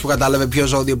υπάρχει κάποιος που κατάλαβε ποιο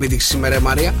ζώδιο πήδηξε σήμερα,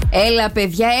 Μαρία. Έλα,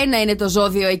 παιδιά, ένα είναι το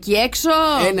ζώδιο εκεί έξω.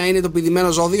 Ένα είναι το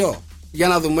πηδημένο ζώδιο. Για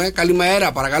να δούμε.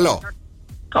 Καλημέρα, παρακαλώ.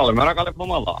 Καλημέρα, καλή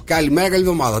εβδομάδα. Καλημέρα, καλή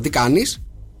εβδομάδα. Τι κάνεις?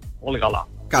 Πολύ καλά.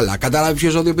 Καλά, κατάλαβε ποιο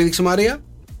ζώδιο πήδηξε, Μαρία?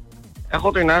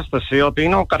 Έχω την αίσθηση ότι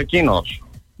είναι ο καρκίνος.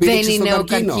 Δεν είναι ο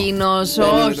καρκίνος,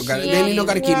 όχι. Δεν είναι ο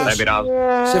καρκίνος. Δεν πειράζει.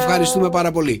 Σε ευχαριστούμε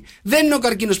πάρα πολύ. Δεν είναι ο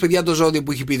καρκίνος, παιδιά, το ζώδιο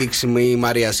που έχει πηδήξει η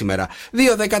Μαρία σήμερα.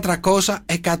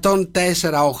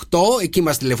 2-10-300-104-8. Εκεί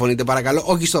μας τηλεφωνείτε, παρακαλώ.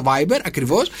 Όχι στο Viber,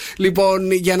 ακριβώς.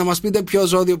 Λοιπόν, για να μας πείτε ποιο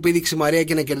ζώδιο πήδηξε η Μαρία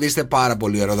και να κερδίσετε πάρα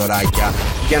πολύ ωραία δωράκια.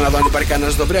 Για να δω αν υπάρχει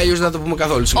κανένα στο αλλιώς δεν θα το πούμε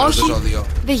καθόλου σήμερα το ζώδιο.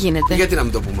 Δεν γίνεται. Γιατί να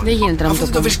μην το πούμε? Δεν γίνεται να μην το πούμε. Αυτό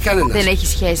δεν το βρίσκει κανένας. Δεν έχει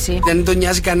σχέση. Δεν τον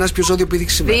νοιάζει κανένας ποιο ζώδιο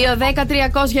πήδηξε σήμερα.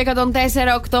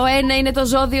 2-10-300-104-8. Ένα είναι το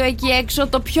ζώδιο εκεί έξω,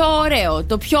 το πιο ωραίο,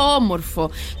 το πιο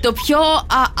όμορφο, το πιο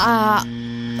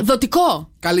δοτικό.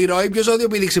 Καλή ροή, ποιο ζώδιο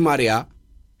πήδηξε η Μαρία?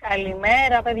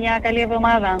 Καλημέρα, παιδιά, καλή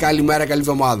εβδομάδα. Καλημέρα, καλή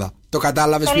εβδομάδα. Το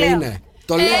κατάλαβες ποιο είναι?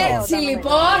 Το λέω. Έτσι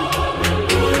λοιπόν.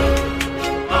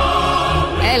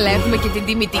 Έλα, έχουμε και την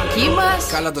τιμητική μας.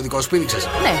 Καλά, το δικό σου πήδηξες?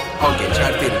 Ναι. Οκ,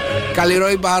 συγχαρητήρια. Καλή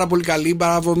ροή, πάρα πολύ καλή.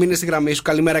 Μπράβο, μείνε στη γραμμή σου.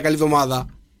 Καλημέρα, καλή εβδομάδα.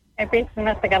 Επίσης,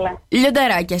 να είστε καλά.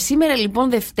 Λιονταράκια, σήμερα λοιπόν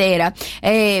Δευτέρα,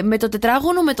 με το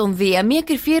τετράγωνο με τον Δία, μια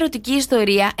κρυφή ερωτική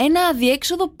ιστορία, ένα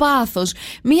αδιέξοδο πάθος,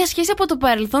 μια σχέση από το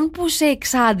παρελθόν που σε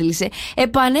εξάντλησε,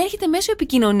 επανέρχεται μέσω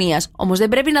επικοινωνίας. Όμως δεν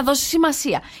πρέπει να δώσεις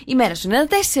σημασία. Η μέρα σου είναι ένα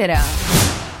 4.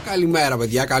 Καλημέρα,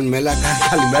 παιδιά, καλημέρα.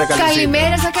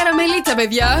 Καλημέρα σαν καραμελίτσα,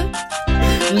 παιδιά.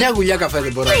 Μια γουλιά καφέ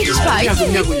δεν μπορώ να Τι έχεις πάει,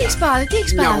 τι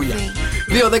έχεις πάθει.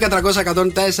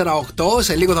 2-10-300-104-8.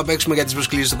 Σε λίγο θα παίξουμε για τις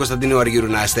προσκλήσεις του Κωνσταντίνου Αργύρου.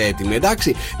 Να είστε έτοιμοι,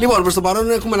 εντάξει. Λοιπόν, προς το παρόν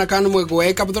έχουμε να κάνουμε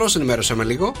wake up. Δώσε ενημέρωσέ με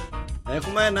λίγο.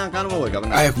 Έχουμε να κάνουμε wake up.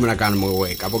 Ναι. Έχουμε να κάνουμε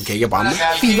wake up. Οκ, για πάμε.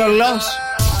 Φιδωλός.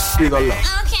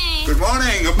 Good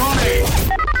morning, good morning.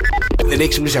 Δεν έχει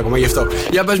ξυπνήσει ακόμα γι' αυτό.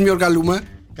 Για πες, Μιόρ, καλούμε.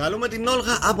 Καλούμε την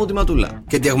Όλγα από τη Ματούλα.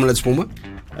 Και τι έχουμε να της πούμε?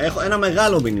 Έχω ένα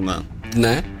μεγάλο μήνυμα.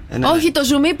 Ναι. Όχι, το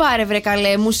ζουμί πάρε, βρε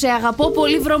καλέ μου. Σε αγαπώ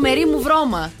πολύ, βρωμερή μου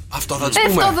βρώμα. Αυτό θα της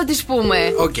πούμε. Αυτό θα της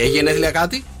πούμε. Οκ, γενέθλια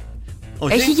κάτι?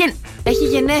 Όχι. Έχει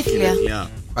γενέθλια.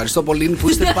 Ευχαριστώ πολύ που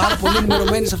είστε πάρα πολύ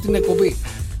ενημερωμένοι σε αυτήν την εκπομπή.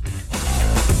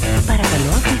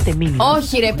 Παρακαλώ, αφήστε μήνυμα.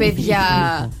 Όχι, ρε παιδιά.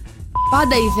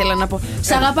 Πάντα ήθελα να πω.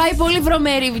 Σ' αγαπάει πολύ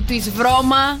βρωμερή της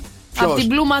βρώμα. Από την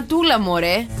Μπλουματούλα,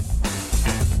 μωρέ.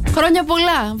 Χρόνια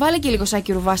πολλά. Βάλε και λίγο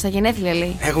Σάκη Ρουβά στα γενέθλια,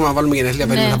 λέει. Έχουμε να βάλουμε γενέθλια,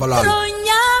 Ναι. περίμενα πολλά.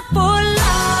 Χρόνια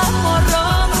πολλά,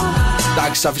 μωρό μου.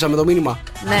 Εντάξει, άφησαμε το μήνυμα.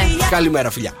 Ναι. Καλημέρα,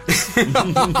 φιλιά.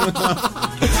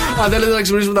 Αν θέλετε να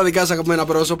ξυπνήσουμε τα δικά σας αγαπημένα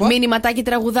πρόσωπα. Μήνυματάκι,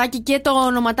 τραγουδάκι και το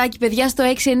ονοματάκι, παιδιά, στο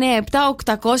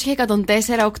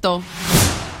 697-800-1048.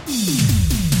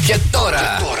 Και τώρα,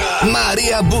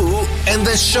 Μαρία Μπού and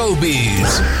the Showbiz.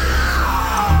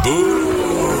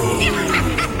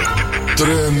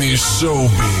 Τρέμει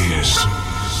Showbiz.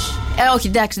 Όχι,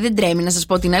 εντάξει, δεν τρέμει να σας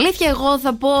πω την αλήθεια. Εγώ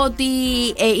θα πω ότι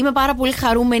είμαι πάρα πολύ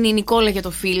χαρούμενη, Νικόλα, για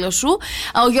το φίλο σου.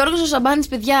 Ο Γιώργος ο Σαμπάνης,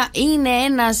 παιδιά, είναι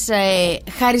ένας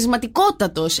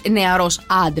χαρισματικότατος νεαρός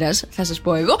άντρας, θα σας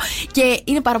πω εγώ. Και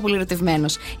είναι πάρα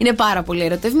πολύ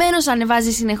ερωτευμένος.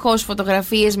 Ανεβάζει συνεχώς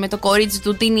φωτογραφίες με το κορίτσι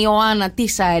του, την Ιωάννα τη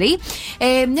Σαρή.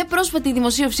 Μια πρόσφατη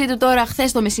δημοσίευσή του τώρα,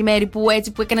 χθες το μεσημέρι, που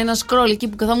έκανε ένα scroll εκεί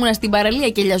που καθόμουν στην παραλία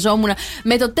και λιαζόμουν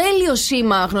με το τέλειο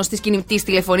σήμα γνωστής κινητής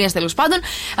τηλεφωνίας, τέλος πάντων.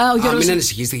 Μην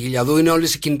ανησυχείς, στη Χιλιαδού είναι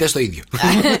όλες οι κινητές το ίδιο.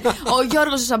 Ο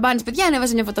Γιώργος ο Σαμπάνης, παιδιά,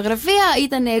 ανέβασε μια φωτογραφία.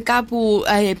 Ήταν κάπου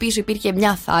πίσω, υπήρχε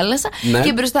μια θάλασσα. Ναι.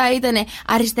 Και μπροστά ήταν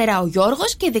αριστερά ο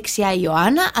Γιώργος και δεξιά η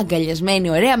Ιωάννα, αγκαλιασμένη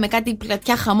ωραία, με κάτι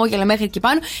πλατιά χαμόγελα μέχρι εκεί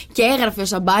πάνω. Και έγραφε ο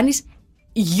Σαμπάνης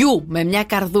You με μια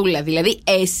καρδούλα, δηλαδή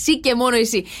εσύ και μόνο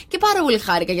εσύ. Και πάρα πολύ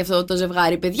χάρηκα για αυτό το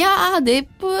ζευγάρι, παιδιά. Άντε,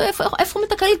 εύχομαι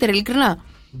τα καλύτερα, ειλικρινά.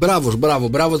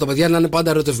 Μπράβο τα παιδιά να είναι πάντα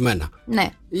ερωτευμένα. Ναι.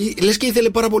 Λες και ήθελε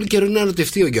πάρα πολύ καιρό να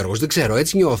ερωτευτεί ο Γιώργος. Δεν ξέρω,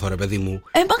 έτσι νιώθω, ρε παιδί μου.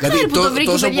 Μακάρι που το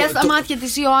βρήκε, παιδιά, στα μάτια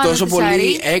της Ιωάννας. Τόσο της πολύ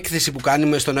Σαρή. έκθεση που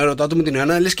κάνει στον έρωτά του με την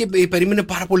Ιωάννα, λες και περίμενε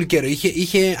πάρα πολύ καιρό.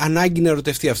 Είχε ανάγκη να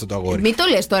ερωτευτεί αυτό το αγόρι. Μην το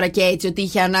λες τώρα και έτσι ότι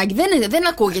είχε ανάγκη. Δεν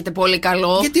ακούγεται πολύ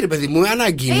καλό. Γιατί, ρε παιδί μου,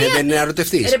 ανάγκη είναι, δεν είναι να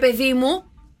ερωτευτείς. Ρε παιδί μου.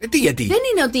 Γιατί? Δεν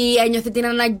είναι ότι ένιωθε την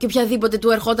ανάγκη και οποιαδήποτε του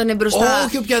ερχόταν μπροστά.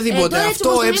 Όχι οποιαδήποτε. Αυτό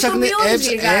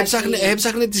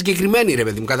έψαχνε τη συγκεκριμένη, ρε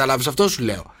παιδί μου. Καταλάβεις, αυτό σου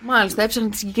λέω. Μάλιστα, έψαχνε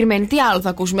τη συγκεκριμένη. Τι άλλο θα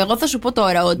ακούσουμε? Εγώ θα σου πω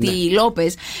τώρα ότι οι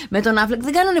Λόπες με τον Άφλεκ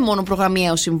δεν κάνανε μόνο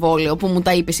προγραμμιαίο συμβόλαιο που μου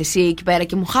τα είπες εσύ εκεί πέρα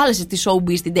και μου χάλασε τη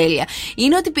showbiz στην τέλεια.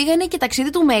 Είναι ότι πήγανε και ταξίδι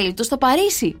του μέλητος στο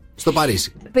Παρίσι. Στο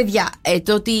Παρίσι. Παιδιά,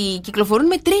 το ότι κυκλοφορούν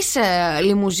με 3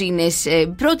 λιμουζίνες,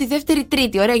 πρώτη, δεύτερη,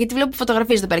 τρίτη, ωραία, γιατί βλέπω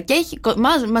φωτογραφίες εδώ πέρα και έχει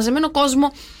μαζεμένο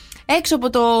κόσμο έξω από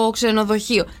το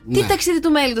ξενοδοχείο. Ναι. Τι ταξίδι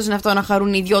του μέλητος είναι αυτό να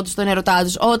χαρούν οι δυο τους τον ερωτά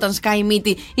τους όταν σκάει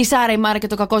μύτη η Σάρα, η Μάρα και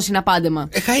το κακό συναπάντεμα?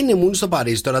 Χάινε μουν στο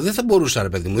Παρίσι τώρα, δεν θα μπορούσα, ρε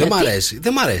παιδί μου. Δεν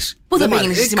μ' αρέσει. Πού θα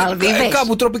πήγαινε στις Μαλδίβες?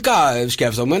 Κάπου τροπικά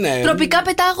σκέφτομαι, ναι. Τροπικά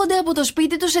πετάγονται από το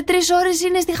σπίτι τους, σε 3 ώρες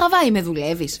είναι στη Χαβάη, με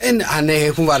δουλεύεις. Ναι,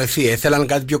 έχουν βαρεθεί. Θέλαν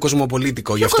κάτι πιο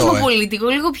κοσμοπολίτικο γι' αυτό. Κοσμοπολίτικο,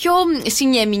 λίγο πιο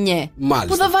σινιέ-μινιέ. Μάλιστα.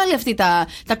 Πού θα βάλει αυτή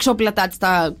τα ξόπλατά της,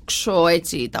 τα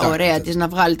ωραία της, να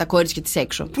βγάλει τα κορίτσια της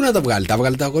έξω? Πού να τα βγάλει, τα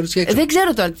κορίτσια έξω? Δεν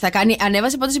ξέρω τώρα τι θα κάνει.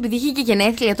 Ανέβασε πάντως, επειδή είχε και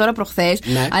γενέθλια τώρα προχθές,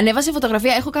 ανέβασε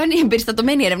φωτογραφία. Έχω κάνει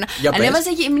εμπεριστατωμένη έρευνα. Ανέβασε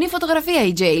γυμνή φωτογραφία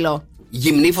η J-Lo.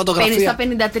 Γυμνή φωτογραφία. Στα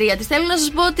 53 της. Θέλω να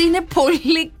σας πω ότι είναι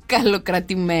πολύ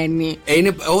καλοκρατημένη.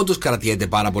 Όντως κρατιέται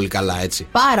πάρα πολύ καλά, έτσι.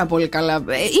 Πάρα πολύ καλά.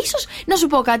 Ίσως, να σου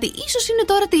πω κάτι, ίσως είναι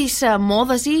τώρα της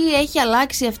μόδας ή έχει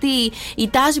αλλάξει αυτή η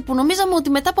τάση που νομίζαμε ότι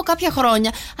μετά από κάποια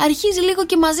χρόνια αρχίζει λίγο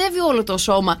και μαζεύει όλο το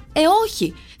σώμα.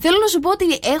 Όχι. Θέλω να σου πω ότι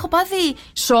έχω πάθει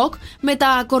σοκ με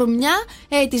τα κορμιά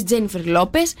της Τζένιφερ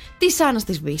Λόπες, της Άννας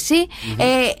της Βύση,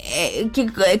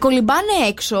 και κολυμπάνε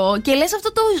έξω και λες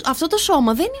αυτό το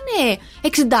σώμα δεν είναι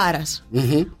 60άρας,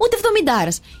 ούτε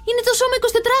 70άρας. Είναι το σώμα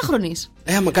 24χρονης.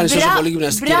 Άμα κάνεις τόσο πολύ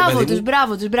γυμναστική,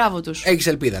 Μπράβο τους. Έχεις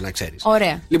ελπίδα να ξέρεις.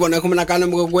 Ωραία. Λοιπόν, έχουμε να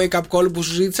κάνουμε wake up call που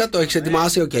σου ζήτησα. Το έχεις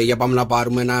ετοιμάσει? Οκ, για πάμε να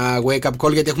πάρουμε ένα wake up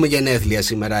call γιατί έχουμε γενέθλια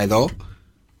σήμερα εδώ.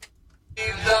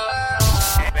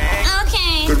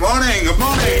 Good morning.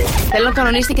 Θέλω να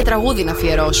κανονίσετε και τραγούδι να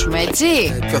αφιερώσουμε, έτσι.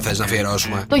 Ποιο θες να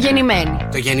αφιερώσουμε? Το γεννημένη.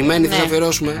 Το γεννημένη θες να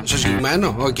αφιερώσουμε? Στο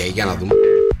συγκεκριμένο? Οκ, για να δούμε.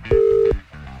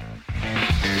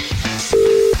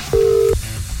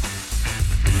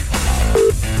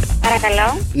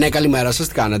 Παρακαλώ. Ναι, καλημέρα σας,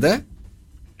 τι κάνετε?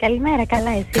 Καλημέρα,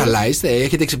 καλά εσύ? Καλά είστε,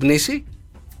 έχετε ξυπνήσει?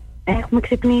 Έχουμε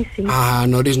ξυπνήσει. Α,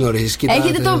 νωρίς.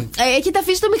 Έχετε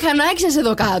αφήσει το μηχανάκι σας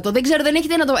εδώ κάτω. Δεν ξέρω, δεν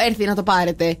έχετε έρθει να το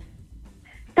πάρετε.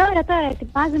 Τώρα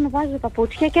ετοιμάζομαι, βάζω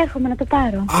παπούτσια και έρχομαι να το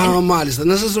πάρω. Α, μάλιστα.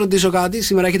 Να σας ρωτήσω κάτι.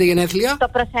 Σήμερα έχετε γενέθλια? Το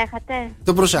προσέχατε?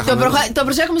 Το προσέχαμε. Το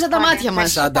προσέχουμε σαν τα μάτια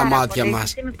μας. Σαν τα μάτια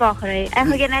μας. Είμαι υπόχρεη.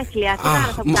 Έχω γενέθλια. Τι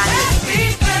άλλο θα κάνει?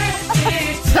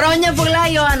 Χρόνια πολλά,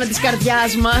 Ιωάννα της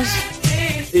καρδιάς μας.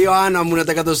 Ιωάννα μου, να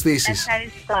τα κατοστήσεις.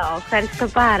 Ευχαριστώ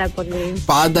πάρα πολύ.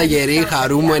 Πάντα γερή,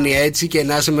 χαρούμενη έτσι και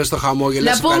να είσαι μες στο χαμόγελο.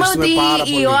 Να πούμε ότι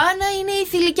η Ιωάννα είναι η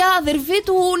θηλυκιά αδερφή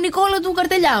του Νικόλα του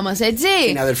Καρτελιά μας, έτσι.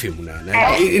 Είναι αδερφή μου, ναι.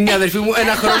 Είναι αδερφή μου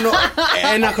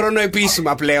ένα χρόνο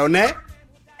επίσημα πλέον, ναι.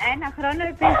 Ένα χρόνο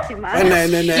επίσημα.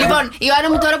 Ναι. Λοιπόν, Ιωάννα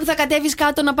μου, τώρα που θα κατέβεις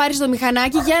κάτω να πάρεις το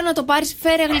μηχανάκι, για να το πάρεις,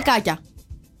 φέρε γλυκάκια.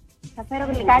 Θα φέρω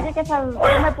γλυκάκια και θα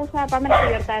δούμε πού θα πάμε να το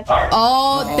γιορτάσουμε.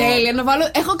 Τέλεια, να βάλω.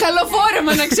 Έχω καλό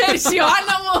φόρεμα, να ξέρεις,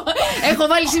 Ιωάννα μου. Έχω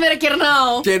βάλει σήμερα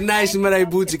κερνάω. Κερνάει σήμερα η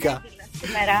μπούτσικα.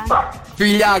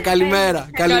 Φιλιά, καλημέρα.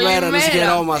 Καλημέρα, να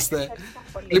χαιρόμαστε.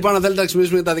 Λοιπόν, αν θέλετε να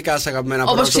ξυπνήσουμε τα δικά σας αγαπημένα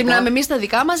πρόσωπα. Όπως ξυπνάμε εμείς τα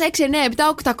δικά μας, 6, 9, 7,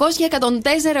 800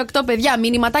 104, 8 παιδιά.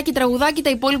 Μηνυματάκι, τραγουδάκι, τα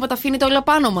υπόλοιπα τα αφήνετε όλα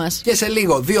πάνω μας. Και σε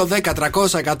λίγο, 2, 10,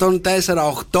 300, 104,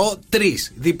 8,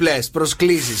 3 διπλές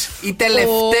προσκλήσεις. Οι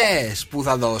τελευταίες που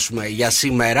θα δώσουμε για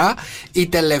σήμερα. Οι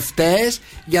τελευταίες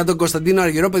για τον Κωνσταντίνο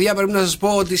Αργυρό. Παιδιά, πρέπει να σας πω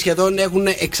ότι σχεδόν έχουν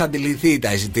εξαντληθεί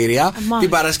τα εισιτήρια. Την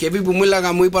Παρασκευή που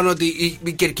μίλαγα, μου είπαν ότι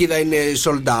η κερκίδα είναι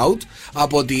sold out.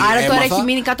 Από ό,τι άρα έμαθα. Τώρα έχει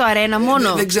μείνει κάτω αρένα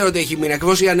μόνο. Δεν ξέρω τι έχει μείνει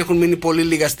ακριβώς, ή αν έχουν μείνει πολύ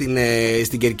λίγα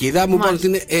στην κερκίδα. Μου είπαν ότι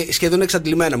είναι σχεδόν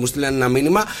εξαντλημένα. Μου στείλανε ένα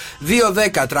μήνυμα. 2,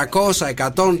 10, 300,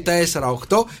 104,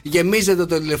 8. Γεμίζετε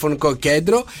το τηλεφωνικό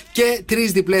κέντρο και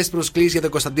 3 διπλές προσκλήσεις για τον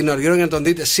Κωνσταντίνο Αργυρό για να τον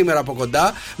δείτε σήμερα από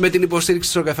κοντά. Με την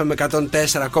υποστήριξη του Sok FM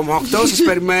 104,8. Σας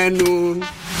περιμένουν.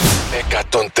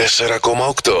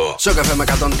 104,8. Sok FM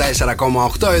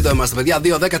 104,8. Εδώ είμαστε, παιδιά.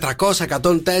 2, 10, 300,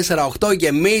 104, 8.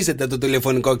 Γεμίζετε το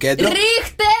τηλεφωνικό κέντρο.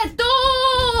 Ρίχτε το!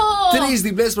 3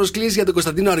 διπλές προσκλήσεις για τον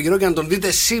Κωνσταντίνο Αργυρό για να τον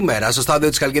δείτε σήμερα στο στάδιο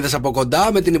της Χαλκίδας από κοντά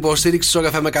με την υποστήριξη του Sok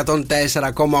FM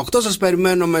 104,8. Σας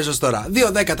περιμένω αμέσως τώρα.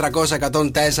 2, 10, 300,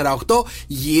 104, 8.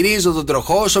 Γυρίζω τον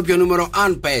τροχό σε όποιο νούμερο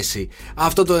αν πέσει.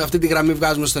 Αυτή τη γραμμή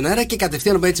βγάζουμε στον αέρα και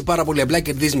κατευθείαν έτσι πάρα πολύ απλά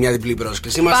κερδίζει μια διπλή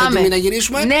πρόσκληση. Είμαστε έτοιμοι να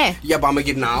γυρίσουμε? Ναι. Για πάμε,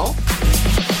 γυρνάω.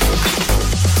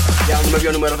 Για να δούμε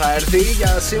ποιο νούμερο θα έρθει.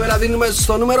 Για σήμερα δίνουμε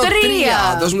στο νούμερο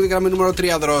 3. Δώσουμε τη γραμμή νούμερο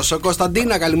 3 δρόσο.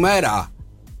 Κωνσταντίνα, καλημέρα.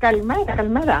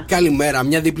 Καλημέρα. Καλημέρα.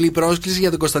 Μια διπλή πρόσκληση για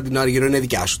τον Κωνσταντίνο Αργυρό είναι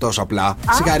δικιά σου, τόσο απλά.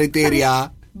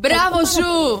 Συγχαρητήρια. Μπράβο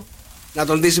σου. Να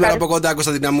τον δει σήμερα από κοντά,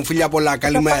 Κωνσταντίνα μου. Φιλιά πολλά.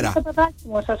 Καλημέρα.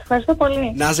 Σας ευχαριστώ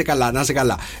πολύ. Να είσαι καλά, να είσαι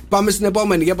καλά. Πάμε στην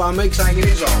επόμενη. Για πάμε,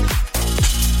 ξαναγυρίζω.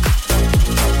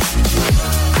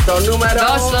 Το νούμερο.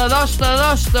 Δώσ'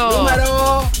 το.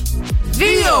 Νούμερο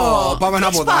 2. Πάμε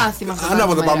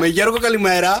ανάποδα. Πάμε. Γιώργο,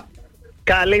 καλημέρα.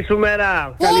 Καλή σου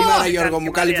μέρα. Καλημέρα, Γιώργο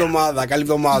μου. Καλή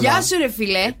εβδομάδα. Γεια σου, ρε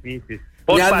φίλε.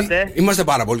 Πώς πάτε? Είμαστε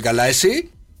πάρα πολύ καλά.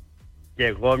 Εσύ? Και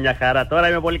εγώ μια χαρά. Τώρα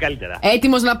είμαι πολύ καλύτερα.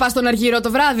 Έτοιμος να πας στον Αργυρό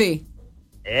το βράδυ?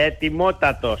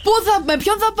 Ετοιμότατος. Με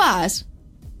ποιον θα πας?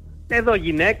 Εδώ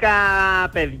γυναίκα,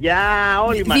 παιδιά,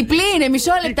 όλοι μαζί. Διπλή είναι,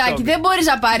 μισό λεπτάκι. Δεν μπορείς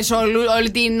να πάρεις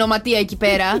όλη την οματία εκεί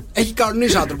πέρα. Έχει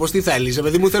κανονίσει άνθρωπος, τι θέλεις?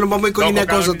 Παιδί μου, θέλω να πάμε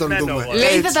οικογενειακός να τον δούμε.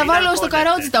 Λέει θα τα βάλω στο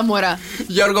καρότσι τα μωρά.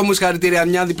 Γιώργο μου, συγχαρητήρια.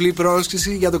 Μια διπλή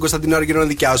πρόσκληση για τον Κωνσταντίνο Αργυρό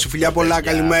δικιά σου. Φιλιά πολλά,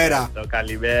 καλημέρα.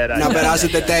 Καλημέρα. Να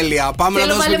περάσετε τέλεια. Πάμε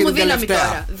να δώσουμε και την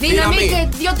τελευταία. Δύναμη και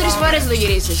 2-3 φορές να το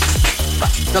γυρίσεις.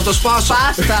 Να το σπάσω.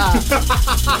 Πάστα.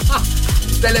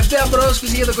 Τελευταία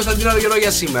πρόσκληση για τον Κωνσταντίνο Αργυρό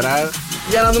για σήμερα.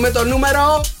 Για να δούμε το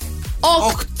νούμερο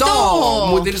 8.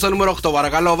 Μου δίνεις το νούμερο 8,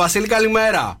 παρακαλώ. Βασίλη,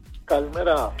 καλημέρα.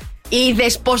 Καλημέρα.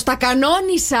 Είδες πως τα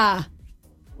κανόνισα?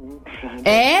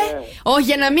 Όχι,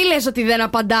 για να μην λες ότι δεν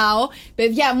απαντάω.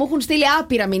 Παιδιά, μου έχουν στείλει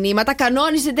άπειρα μηνύματα.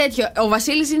 Κανόνισε τέτοιο. Ο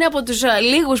Βασίλης είναι από τους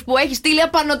λίγους που έχει στείλει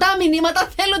απανωτά μηνύματα.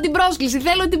 Θέλω την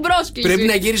πρόσκληση. Πρέπει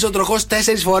να γύρισε ο τροχός 4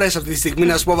 φορές αυτή τη στιγμή.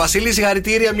 Να σου πω, Βασίλη,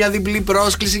 συγχαρητήρια. Μια διπλή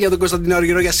πρόσκληση για τον Κωνσταντίνο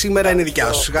Αργυρό για σήμερα είναι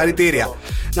δικιά σου. Συγχαρητήρια.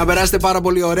 Να περάσετε πάρα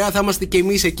πολύ ωραία. Θα είμαστε και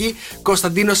εμείς εκεί.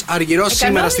 Κωνσταντίνος Αργυρός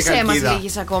σήμερα στη Χαλκίδα.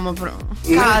 Λίγες ακόμα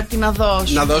κάτι να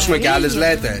δώσουμε. Να δώσουμε κι άλλες,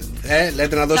 λέτε.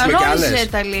 Λέτε να δώσουμε κι άλλες.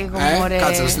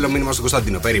 Κάτσε να στείλω μήνυμα στον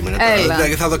Κωνσταντίνο, περίμενε.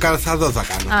 Θα δω, θα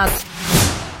κάνω.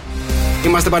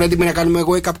 Είμαστε πανέτοιμοι να κάνουμε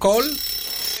wake up call.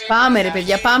 Πάμε, ρε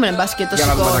παιδιά, πάμε να μπας και το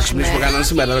σηκώσουμε. Για να δούμε να ξυπνήσουμε κανέναν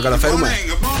σήμερα, να το καταφέρουμε.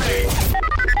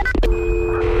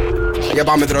 Για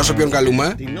πάμε τρόσο, ποιον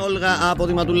καλούμε? Την Όλγα από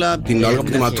τη Ματούλα. Την Όλγα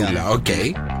από τη Ματούλα, οκ.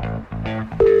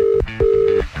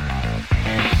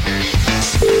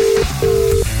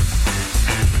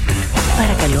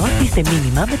 Παρακαλώ, αφήστε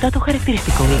μήνυμα μετά το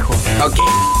χαρακτηριστικό ήχο. Οκ.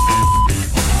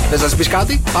 Θες να σας πεις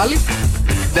κάτι πάλι?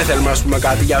 Δεν θέλουμε να σου πούμε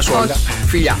κάτι. Γεια σου, Όλγα.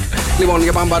 Φιλιά. Λοιπόν,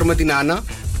 για πάμε πάρουμε την Άννα.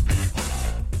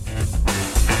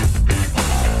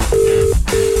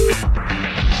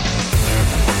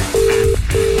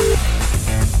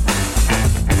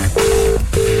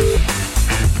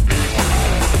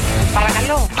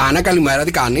 Άννα, καλημέρα,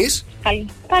 τι κάνεις?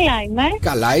 Καλά είμαι.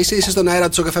 Καλά είσαι στον αέρα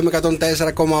του Sok FM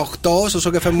 104,8 στο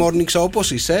Sok FM Morning Show.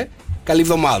 Πώς είσαι? Καλή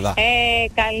εβδομάδα.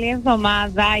 Καλή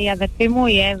εβδομάδα. Η αδερφή μου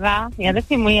η Εύα.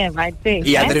 Έτσι.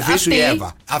 Η αδερφή σου η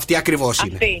Εύα. Αυτή ακριβώς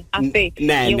είναι. Αυτή.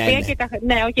 Ναι.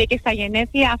 Και στα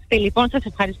γενέθλια αυτή. Λοιπόν, σας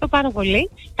ευχαριστώ πάρα πολύ.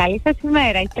 Καλή σας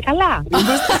ημέρα. Είστε καλά?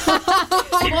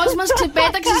 Πώς μας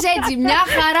ξεπέταξες έτσι. Μια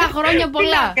χαρά, χρόνια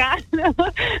πολλά.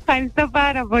 Ευχαριστώ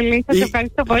πάρα πολύ. Σας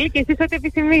ευχαριστώ πολύ και εσείς ό,τι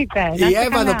επιθυμείτε. Η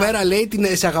Εύα εδώ πέρα λέει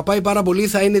σε αγαπάει πάρα πολύ,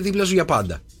 θα είναι δίπλα σου για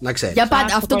πάντα. Να ξέρεις. Για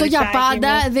πάντα. Αυτό το για πάντα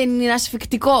δεν είναι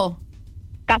ασφικτικό?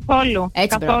 Καθόλου.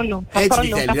 Καθόλου.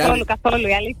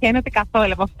 Η αλήθεια είναι ότι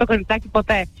καθόλου. Από αυτό το κοριτσάκι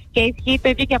ποτέ. Και ισχύει το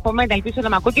ίδιο και από μένα. Ελπίζω να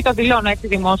μ' ακούω και το δηλώνω έτσι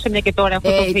δημόσια, μια και τώρα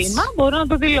αυτό το βήμα. Μπορώ να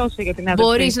το δηλώσω για την αδερφή.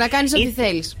 Μπορείς να κάνεις ό,τι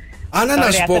θέλεις. Άννα,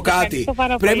 να σου πω κάτι.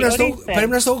 Πρέπει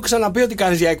να στο έχω ξαναπεί ότι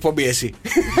κάνεις για εκπομπή εσύ.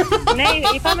 Ναι,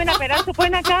 είπαμε να περάσω από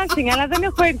ένα casting, αλλά δεν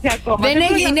έχω έρθει ακόμα.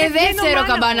 Είναι δεύτερο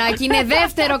καμπανάκι. Είναι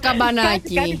δεύτερο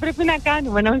καμπανάκι. Κάτι πρέπει να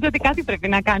κάνουμε. Νομίζω ότι κάτι πρέπει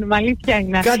να κάνουμε. Αλήθεια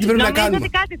είναι. Κάτι πρέπει να κάνουμε. Νομίζω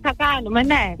ότι κάτι θα κάνουμε,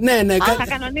 ναι. Ναι.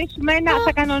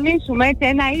 Θα κανονίσουμε έτσι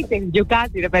ένα interview,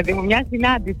 κάτι ρε παιδί μου, μια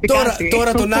συνάντηση.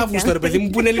 Τώρα τον Αύγουστο, ρε παιδί μου,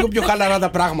 που είναι λίγο πιο χαλαρά τα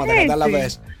πράγματα,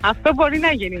 καταλαβες. Αυτό μπορεί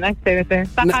να γίνει, να ξέρετε.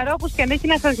 Θα χαρώ όπως και αν έχει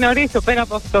να σας γνωρίσω πέρα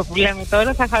από αυτό που λέμε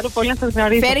τώρα. Θα χαρώ πολύ να σας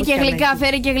γνωρίσω.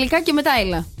 Φέρε και γλυκά και μετά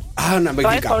έλα. Άννα, με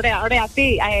γλυκά. Ωραία. Τι,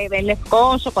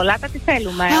 λευκό, σοκολάτα, τι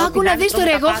θέλουμε. Άκου να δεις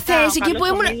τώρα, εγώ χθες εκεί που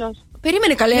ήμουν.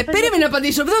 Περίμενε να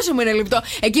απαντήσω, δώσε μου ένα λεπτό.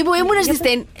 Εκεί που ήμουνα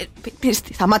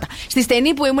στη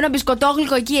στενή που ήμουνα,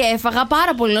 μπισκοτόγλυκο εκεί έφαγα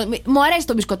πάρα πολύ. Μου αρέσει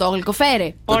το μπισκοτόγλυκο, φέρε.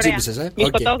 Το τσίπησες,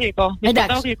 Μπισκοτόγλυκο,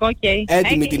 οκ.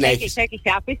 Έτοιμη την έχεις.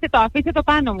 Αφήστε το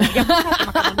πάνω μου. Για πόσα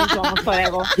άτομα κανονίζω όμως τώρα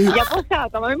εγώ. Για πόσα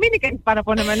άτομα, μην μείνει κανείς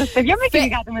παραπονεμένος. Παιδιά, με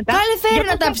κυνηγάτε μετά. Κάλε, φέρε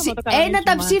ένα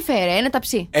ταψί, φέρε, ένα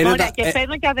ταψί. Ωραία, και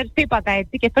φέρνω και αδερφή πατά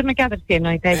έτσι. Και φέρνω και αδερφή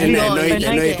εννοείται.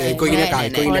 Εννοείται, οικογενειακά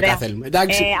θέλουμε.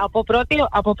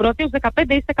 Από πρώτη 15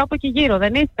 είστε κάπου εκεί γύρω,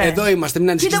 δεν είστε? Εδώ είμαστε, μην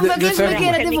ανησυχείς.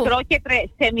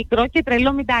 Σε μικρό και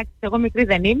τρελό, μην τάξεις. Εγώ μικρή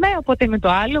δεν είμαι, οπότε είμαι το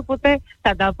άλλο, οπότε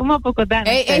θα τα πούμε από κοντά.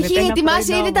 Έχει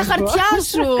ετοιμάσει ήδη τα χαρτιά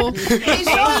σου.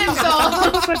 Μισό λεπτό.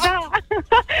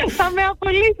 Θα με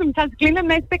απολύσουν, σας κλείνω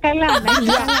να είστε καλά. Να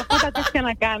είστε καλά, πότε τέτοια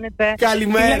να κάνετε.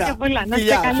 Καλημέρα. Να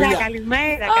είστε καλά,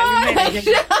 καλημέρα.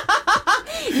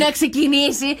 Να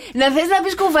ξεκινήσει, να θες να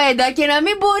πεις κουβέντα και να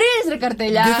μην μπορείς, ρε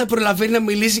καρτελιά. Δεν θα προλαβαίνει να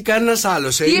μιλήσει κανένας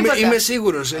άλλος. Είμαι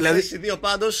σίγουρος. Δηλαδή, οι δύο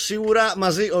πάντως σίγουρα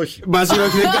μαζί όχι. Μαζί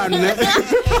όχι, δεν κάνουνε.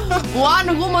 One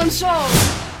woman show.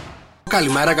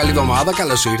 Καλημέρα, καλή εβδομάδα,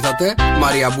 καλώς ήρθατε.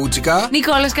 Μαρία Μπούτσικα.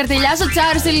 Νικόλας Καρτελιάς, ο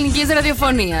τσάρος της ελληνικής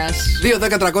ραδιοφωνίας.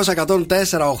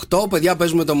 2-10-300-104-8. Παιδιά,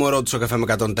 παίζουμε το μωρό του Sok FM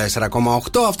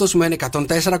 104,8. Αυτό σημαίνει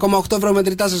 104,8 ευρώ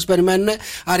μετρητά σας περιμένουν.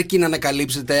 Αρκεί να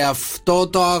ανακαλύψετε αυτό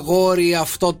το αγόρι,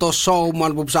 αυτό το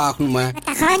showman που ψάχνουμε. Με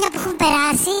τα χρόνια που έχουν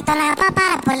περάσει, τον αγαπάω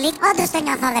πάρα πολύ. Όντως τον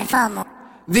νιώθω αδερφό μου.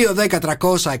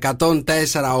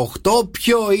 2-10-300-104-8.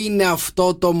 Ποιο είναι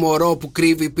αυτό το μωρό που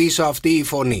κρύβει πίσω αυτή η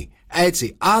φωνή?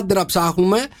 Έτσι, άντρα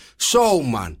ψάχνουμε,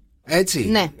 showman. Έτσι.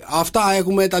 Ναι. Αυτά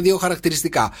έχουμε τα δύο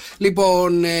χαρακτηριστικά.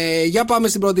 Λοιπόν, για πάμε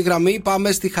στην πρώτη γραμμή.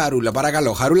 Πάμε στη Χαρούλα.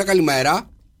 Παρακαλώ. Χαρούλα, καλημέρα.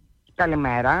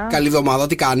 Καλημέρα. Καλή εβδομάδα,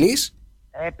 τι κάνεις?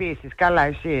 Επίσης, καλά,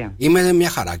 εσύ? Είμαι μια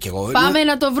χαρά κι εγώ. Πάμε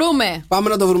να το βρούμε. Πάμε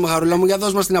να το βρούμε, Χαρούλα μου. Για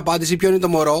δώσ' μας την απάντηση. Ποιο είναι το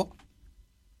μωρό?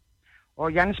 Ο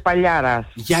Γιάννης Παλιάρας.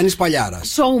 Γιάννης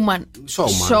Παλιάρας. Showman.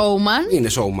 Είναι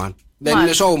showman. Δεν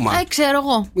είναι showman. Ξέρω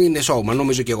εγώ. Είναι showman,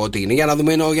 νομίζω και εγώ τι είναι. Για να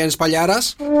δούμε, είναι ο Γιάννης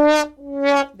Παλιάρας.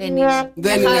 Δεν είναι.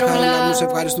 Δεν είναι, Χαρούλα μου, σε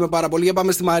ευχαριστούμε πάρα πολύ. Για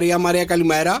πάμε στη Μαρία. Μαρία,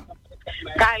 καλημέρα.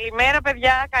 Καλημέρα,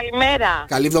 παιδιά, καλημέρα.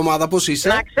 Καλή εβδομάδα, πώς είσαι?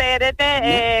 Να ξέρετε,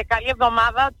 καλή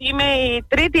εβδομάδα, ότι είμαι η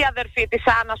τρίτη αδερφή της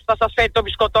Άννας που θα σας φέρει το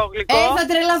μπισκοτόγλυκο. Θα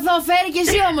τρελαθώ, φέρει και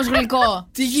εσύ όμως γλυκό.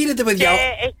 Τι γίνεται, παιδιά?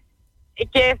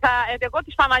 Και εγώ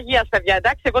της Παναγίας, παιδιά,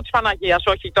 εντάξει, εγώ της Παναγίας,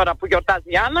 όχι τώρα που γιορτάζει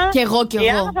η Άννα. Και εγώ. Η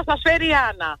Άννα θα σας φέρει η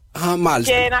Άννα.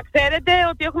 Μάλιστα. Και να ξέρετε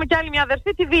ότι έχουμε κι άλλη μια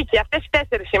αδερφή, τη Βίκη. Αυτές οι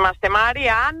τέσσερις είμαστε.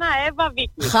 Μαρία, Άννα, Εύα,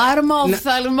 Βίκη. Χάρμα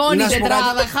οφθαλμών η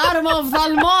τετράδα. Χάρμα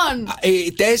οφθαλμών.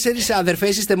 Οι τέσσερις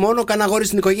αδερφές είστε μόνο, κανένα αγόρι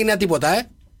στην οικογένεια, τίποτα,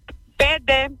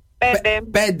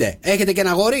 5. Έχετε και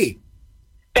ένα αγόρι?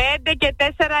 5 και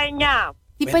 4, 9.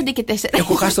 Τι 5 και 4.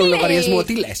 Έχω χάσει τον λογαριασμό,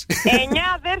 τι λες? 9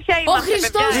 αδέρφια είμαστε. Ο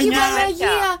Χριστός και η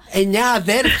Παναγία. 9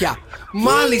 αδέρφια.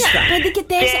 Μάλιστα. 5 και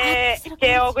 4. Και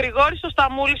ο Γρηγόρης ο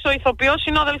Σταμούλης, ο ηθοποιός,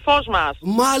 είναι ο αδελφός μας.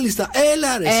 Μάλιστα,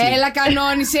 έλα ρε. Έλα,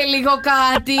 κανόνισε λίγο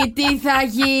κάτι. Τι θα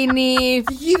γίνει?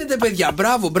 Τι γίνεται, παιδιά?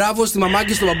 Μπράβο στη μαμά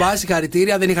και στο μπαμπά,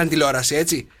 συγχαρητήρια. Δεν είχαν τηλεόραση,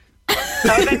 έτσι?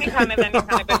 Δεν είχαν,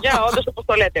 παιδιά, όντως όπως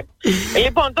το λέτε.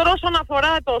 Λοιπόν, τώρα όσον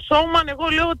αφορά το showman, εγώ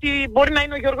λέω ότι μπορεί να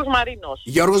είναι ο Γιώργος Μαρίνος.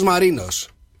 Γιώργος Μαρίνος,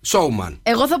 showman.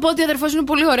 Εγώ θα πω ότι ο αδερφός είναι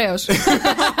πολύ ωραίος.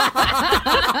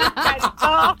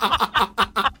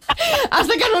 Ας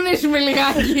τα κανονίσουμε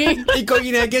λιγάκι.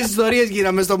 Οικογενειακές ιστορίες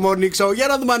γίναμε στο Morning Show. Για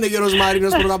να δούμε αν είναι Γιώργος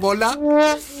Μαρίνος πρώτα απ' όλα.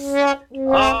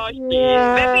 Όχι,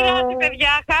 δεν πειράζει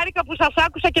παιδιά, χάρηκα που σας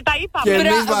άκουσα και τα είπαμε. Και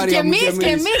εμείς Μαρία μου,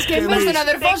 και εμείς τον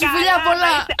αδερφό σου, φιλιά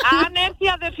πολλά. Αν έρθει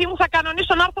η αδερφή μου θα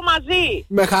κανονίσω να έρθω μαζί.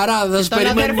 Με χαρά, θα σας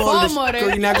περιμένουμε όλες.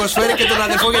 Οικογενειακό σφαίρε και τον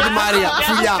αδερφό για τη Μαρία.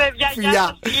 Φιλιά.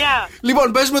 Λοιπόν,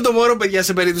 παίζουμε το μωρό παιδιά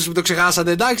σε περίπτωση που το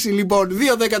ξεχάσατε, εντάξει. Λοιπόν,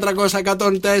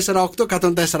 2-10-300-104-8,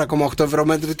 104,8 ευρώ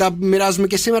μέτρητα. Μοιράζουμε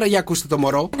και σήμερα, για ακούστε το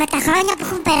μωρό. Με τα χρόνια που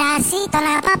έχουν περάσει, τον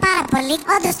αγαπάω πάρα πολύ.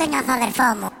 Όντως το νιώθω αδερφό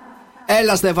μου.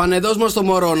 Έλα Στέφανε, δώσ' μας το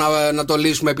μωρό να το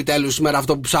λύσουμε επιτέλους σήμερα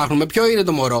αυτό που ψάχνουμε. Ποιο είναι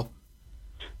το μωρό?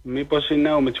 Μήπως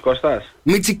είναι ο Μητσικώστας?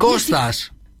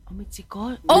 Μητσικώστας.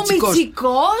 Ο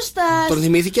Μητσικώστας. Τον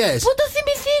θυμήθηκες? Πού το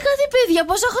θυμηθήκατε, παιδιά?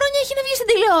 Πόσα χρόνια έχει να βγει στην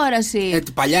τηλεόραση?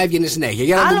 Παλιά έβγαινε συνέχεια.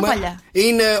 Για να άλλο δούμε. Παλιά.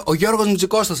 Είναι ο Γιώργος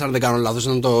Μητσικώστας, αν δεν κάνω λάθος.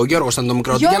 Ο Γιώργος ήταν το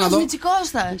μικρό. Γιώργος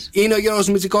Μητσικώστας. Είναι ο Γιώργος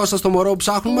Μητσικώστας το μωρό που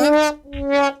ψάχνουμε.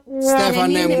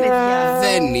 Στέφανε μου,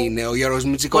 δεν είναι ο Γιώργος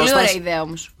Μητσικώστας. Πολύ ωραία ιδέα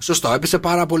όμως. Σωστό, έπεσε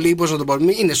πάρα πολύ. Πώς να το πω,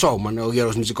 είναι showman ο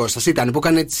Γιώργος Μητσικώστας. Ήταν που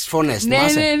έκανε τις φωνές. Ναι. Με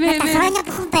τα χρόνια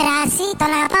που έχουν περάσει, τον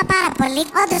αγαπάω πάρα πολύ.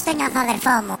 Όντως το νιώθω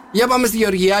αδερφό μου. Για πάμε στη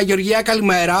Γεωργία. Γεωργία,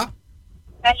 καλημέρα.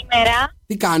 Καλημέρα.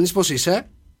 Τι κάνεις, πώς είσαι?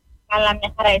 Καλά,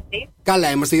 μια χαρά εσύ?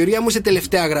 Καλά είμαστε. Γεωργία μου, είσαι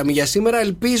τελευταία γραμμή για σήμερα.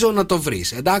 Ελπίζω να το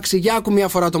βρεις. Εντάξει, για άκου μια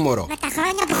φορά το μωρό. Με τα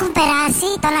χρόνια που έχουν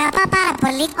περάσει, τον αγαπάω πάρα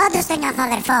πολύ. Όντως το νιώθω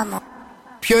αδερφό μου.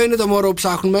 Ποιο είναι το μωρό που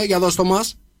ψάχνουμε, για δώσ' το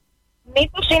μας?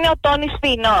 Μήπως είναι ο Τόνις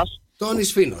Φίνος?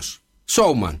 Τόνις Φίνος.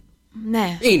 Showman.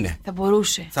 Ναι. Είναι. Θα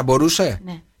μπορούσε. Θα μπορούσε.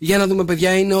 Ναι. Για να δούμε,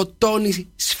 παιδιά, είναι ο Τόνις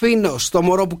Φίνος, το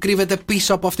μωρό που κρύβεται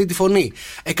πίσω από αυτή τη φωνή.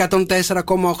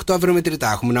 104,8 ευρώ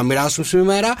μετρητά έχουμε να μοιράσουμε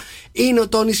σήμερα. Είναι ο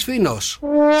Τόνις Φίνος.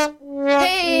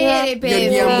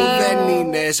 Γεωργία μου, δεν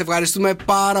είναι. Σε ευχαριστούμε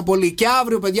πάρα πολύ. Και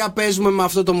αύριο, παιδιά, παίζουμε με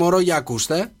αυτό το μωρό, για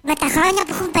ακούστε. Με τα χρόνια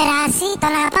που έχουν περάσει, τον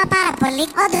αγαπάω πάρα πολύ.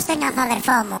 Όντως το νιώθω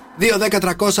αδερφό μου.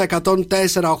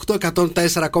 2-10-300-104,8,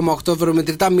 104,8 ευρώ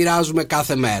μετρητά μοιράζουμε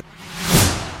κάθε μέρα.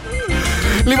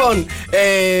 Λοιπόν,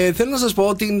 θέλω να σας πω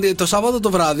ότι το Σάββατο το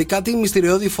βράδυ κάτι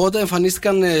μυστηριώδη φώτα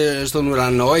εμφανίστηκαν στον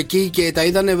ουρανό εκεί και τα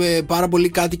είδαν πάρα πολλοί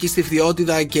κάτοικοι στη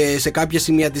Φθιώτιδα και σε κάποια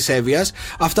σημεία της Εύβοιας.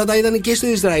 Αυτά τα είδαν και στο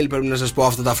Ισραήλ, πρέπει να σας πω,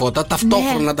 αυτά τα φώτα.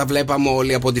 Ταυτόχρονα τα βλέπαμε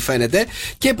όλοι από ό,τι φαίνεται.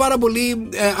 Και πάρα πολλοί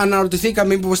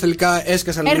αναρωτηθήκαμε μήπως τελικά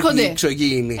έσκασαν οι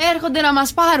εξωγήινοι. Έρχονται να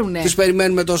μας πάρουνε. Τους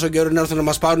περιμένουμε τόσο καιρό να έρθουν να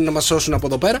μας πάρουν, να μας σώσουν από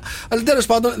εδώ πέρα. Αλλά τέλος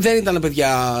πάντων δεν ήταν, παιδιά,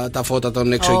 τα φώτα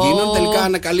των εξωγήινων. Τελικά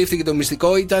ανακαλύφθηκε το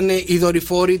μυστικό. Ήταν οι δορυφόροι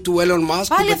του Elon Musk.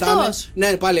 Πάλι που πετάνε. αυτός.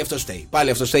 Ναι, πάλι αυτός φταίει. Πάλι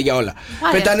αυτός φταίει για όλα.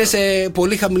 Πετάνε σε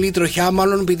πολύ χαμηλή τροχιά,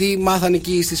 μάλλον επειδή μάθανε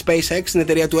εκεί στη SpaceX, στην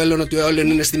εταιρεία του Elon, ότι ο Elon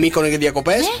είναι στη Μύκονο για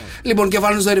διακοπές. Λοιπόν, και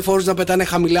βάλουν τους δορυφόρους να πετάνε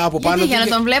χαμηλά από πάνω. Για να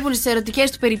τον βλέπουν στις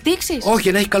ερωτικές του περιπτύξεις. Όχι,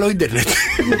 για να έχει καλό ίντερνετ.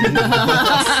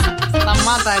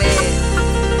 Σταμάτα, ρε.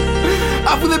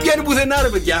 Αφού δεν πιάνει πουθενά, ρε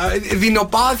παιδιά.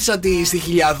 Δεινοπάθησα στη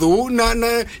Χιλιαδού.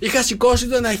 Είχα σηκώσει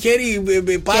το ένα χέρι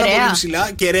πάρα πολύ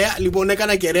ψηλά. Κεραία. Λοιπόν,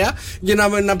 έκανα κεραία για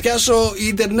να πιάσω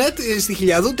ίντερνετ στη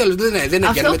Χιλιαδού. Τέλος, δεν έπιανε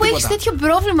αυτό που τίποτα. έχεις τέτοιο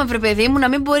πρόβλημα, βρε παιδί μου, να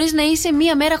μην μπορείς να είσαι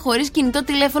μία μέρα χωρίς κινητό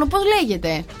τηλέφωνο, πώς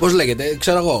λέγεται? Πώς λέγεται,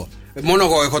 ξέρω εγώ. Μόνο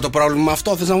εγώ έχω το πρόβλημα με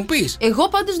αυτό, θες να μου πεις? Εγώ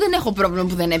πάντως δεν έχω πρόβλημα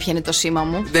που δεν έπιανε το σήμα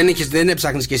μου. Δεν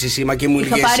έψαχνες και εσύ σήμα και μου Είχα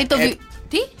έλεγες. πάρει το.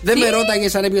 Τι? Δεν με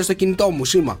ρώταγες αν έπιασες το κινητό μου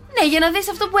σήμα. Ναι, για να δεις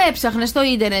αυτό που έψαχνες στο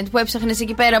ίντερνετ, που έψαχνες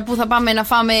εκεί πέρα που θα πάμε να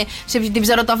φάμε σε την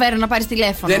ψαροταβέρνα να πάρεις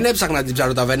τηλέφωνο. Δεν έψαχνα την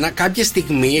ψαροταβέρνα. Κάποια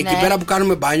στιγμή εκεί πέρα που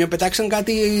κάνουμε μπάνιο πετάξαν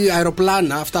κάτι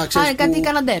αεροπλάνα. Αυτά, ξέρεις. Κάτι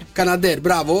Καναντέρ. Καναντέρ,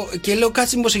 μπράβο. Και λέω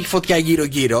κάτσε μήπως έχει φωτιά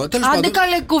γύρω-γύρω. Άντε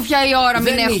καλέ κούφια η ώρα,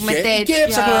 μην έχουμε τέτοια. Και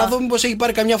έψαχνα να δω μήπως έχει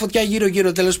πάρει καμιά φωτιά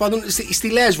γύρω-γύρω. Τέλος πάντων στη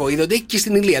Λέσβο είδα ότι έχει και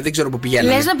στην Ηλία. Δεν ξέρω που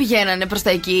πηγαίνανε. Λες να πηγαίνανε προς τα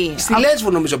εκεί? Στη Λέσβο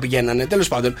νομίζω πηγαίνανε. Τέλος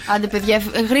πάντων. Άντε παιδιά,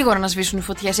 γρήγορα να σβήσουν οι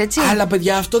φωτιές, έτσι. Αλλά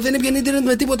παιδιά, αυτό δεν έπιανε ίντερνετ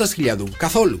με τίποτα στη Χιλιαδού.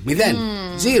 Καθόλου. 0.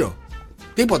 0.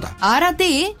 Τίποτα. Άρα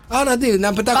τι,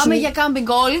 να πετάξουν. Πάμε για κάμπινγκ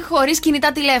όλοι χωρίς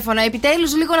κινητά τηλέφωνα.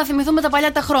 Επιτέλους λίγο να θυμηθούμε τα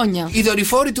παλιά τα χρόνια. Οι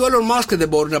δορυφόροι του Elon Musk δεν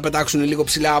μπορούν να πετάξουν λίγο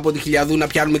ψηλά από τη Χιλιαδού να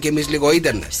πιάνουμε κι εμείς λίγο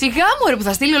ίντερνετ? Σιγά μωρέ που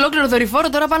θα στείλει ολόκληρο δορυφόρο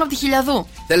τώρα πάνω από τη Χιλιαδού.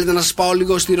 Θέλετε να σας πάω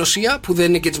λίγο στη Ρωσία, που δεν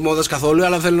είναι και της μόδας καθόλου,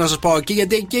 αλλά θέλω να σας πάω εκεί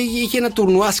γιατί εκεί είχε ένα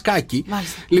τουρνουά σκάκι.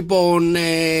 Μάλιστα. Λοιπόν,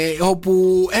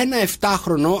 όπου ένα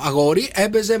 7χρονο αγόρι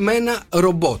έπαιζε με ένα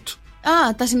ρομπότ.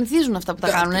 Τα συνηθίζουν αυτά που τα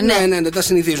κάνουν, ναι, τα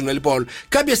συνηθίζουν. Λοιπόν,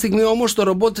 κάποια στιγμή όμως το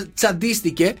ρομπότ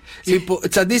τσαντίστηκε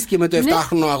με το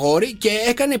 7χρονο αγόρι και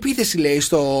έκανε επίθεση, λέει,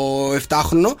 στο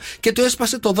 7χρονο και του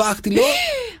έσπασε το δάχτυλο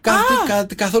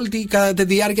κατά τη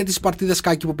διάρκεια της παρτίδας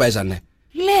σκάκι που παίζανε.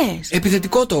 λες?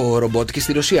 Επιθετικό το ρομπότ και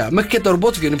στη Ρωσία. Μέχρι και το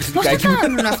ρομπότ βγαίνουν επιθετικά. Πώς τα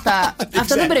κάνουν αυτά?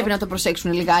 Αυτό δεν πρέπει να το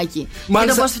προσέξουν λιγάκι?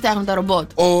 Μάλιστα, και το πώς φτιάχνουν τα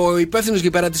ρομπότ. Ο υπεύθυνος εκεί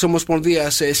πέρα της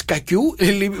Ομοσπονδίας Σκακιού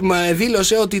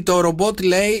δήλωσε ότι το ρομπότ,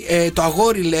 λέει, το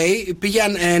αγόρι, λέει, πήγε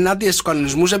ενάντια στους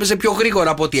κανονισμούς, έπαιζε πιο γρήγορα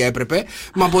από ό,τι έπρεπε.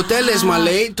 Με αποτέλεσμα,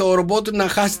 λέει, το ρομπότ να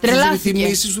χάσει τις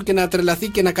ρυθμίσεις του και να τρελαθεί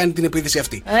και να κάνει την επίθεση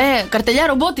αυτή. Καρτελιά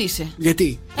ρομπότ είσαι.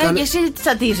 Γιατί? Και εσύ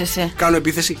τσατίζεσαι. Κάνω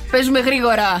επίθεση. Παίζουμε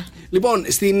γρήγορα. Λοιπόν,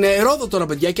 στην Ρόδο τώρα,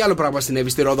 παιδιά, και άλλο πράγμα συνέβη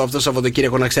στη Ρόδο αυτό το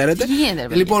Σαββατοκύριακο, να ξέρετε. Τι γίνεται,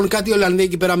 παιδιά? Λοιπόν, κάτι Ολλανδοί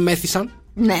εκεί πέρα μέθησαν.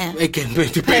 Ναι.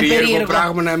 Και περίεργο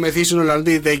πράγμα να μεθύσουν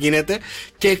Ολλανδοί, δεν γίνεται.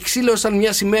 Και ξύλωσαν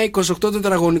μια σημαία 28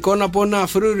 τετραγωνικών από ένα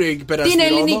φρούριο εκεί πέρα. Την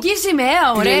ελληνική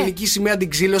σημαία, ωραία. Την ελληνική σημαία την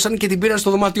ξύλωσαν και την πήραν στο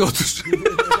δωμάτιό τους.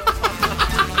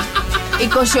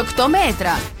 28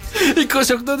 μέτρα.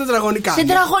 28 τετραγωνικά.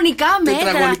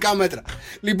 Τετραγωνικά μέτρα.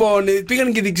 Λοιπόν,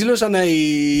 πήγαν και την ξύλωσαν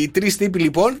οι τρεις τύποι,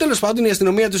 λοιπόν. Τέλος πάντων, η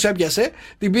αστυνομία τους έπιασε.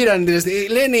 Την πήραν.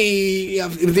 Λένε,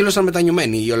 δήλωσαν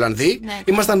μετανιωμένοι οι Ολλανδοί. Ναι.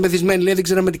 Ήμασταν πεθυσμένοι, λέει, δεν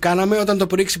ξέραμε τι κάναμε. Όταν το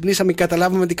πρωί ξυπνήσαμε και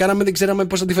καταλάβαμε τι κάναμε, δεν ξέραμε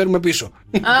πώς θα τη φέρουμε πίσω.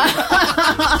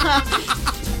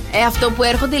 Αυτό που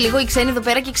έρχονται λίγο οι ξένοι εδώ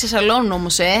πέρα και ξεσαλώνουν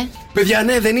όμως, Παιδιά,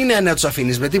 ναι, δεν είναι να τους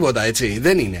αφήνεις με τίποτα, έτσι.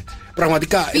 Δεν είναι.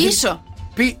 Πραγματικά. Πίσω.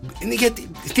 Γιατί,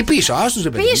 τι πίσω, άστους,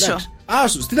 παιδί. Πίσω.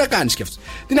 Άστους, τι να κάνεις κι αυτό.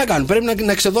 Τι να κάνουν, πρέπει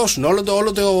να ξεδώσουν όλο το.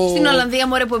 Στην Ολλανδία,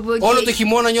 μωρέ, που όλο το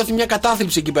χειμώνα νιώθει μια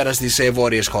κατάθλιψη εκεί πέρα στις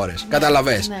βόρειες χώρες.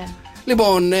 Καταλαβες. Ναι.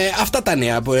 Λοιπόν, αυτά τα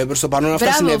νέα που προς το παρόν,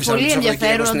 αυτά συνέβησαν. Πολύ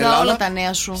ενδιαφέροντα όλα τα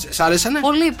νέα σου. Σ' άρεσανε?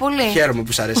 Πολύ, πολύ. Χαίρομαι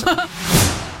που σ' άρεσαν.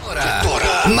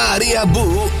 Τώρα, Μαρία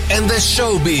Μπού and the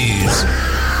Showbiz.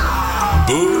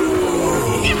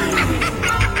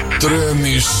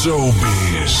 Τρέμει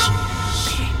Showbiz.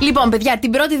 Λοιπόν, παιδιά,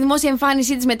 την πρώτη δημόσια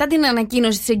εμφάνισή της μετά την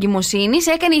ανακοίνωση της εγκυμοσύνης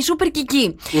έκανε η Σούπερ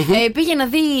Κική. Πήγε να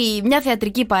δει μια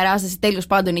θεατρική παράσταση, τέλος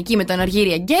πάντων, εκεί με τον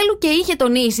Αργύρι Αγγέλου και είχε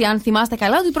τονίσει, αν θυμάστε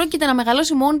καλά, ότι πρόκειται να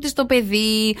μεγαλώσει μόνη της το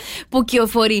παιδί που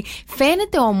κυοφορεί.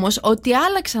 Φαίνεται όμως ότι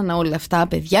άλλαξαν όλα αυτά,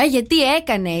 παιδιά, γιατί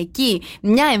έκανε εκεί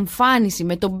μια εμφάνιση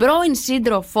με τον πρώην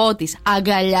σύντροφό της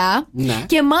αγκαλιά. Ναι.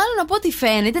 Και μάλλον από ό,τι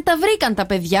φαίνεται τα βρήκαν τα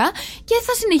παιδιά και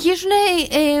θα συνεχίσουν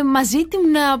μαζί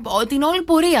την όλη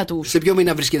πορεία τους. Σε ποιο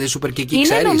μήνα βρίσκεται η Σούπερ Κική, είναι,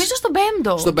 ξέρεις? νομίζω στον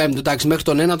 5ο. Στον 5ο, εντάξει, μέχρι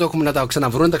τον 1ο έχουμε να τα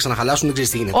ξαναβρούν, να τα ξαναχαλάσουν, δεν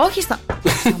ξέρεις τι γίνεται. Όχι,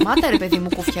 σταμάτα ρε παιδί μου,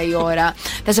 κούφια η ώρα.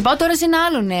 Θα σε πάω τώρα σε ένα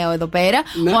άλλο νέο εδώ πέρα.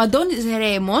 Ναι. Ο Αντώνης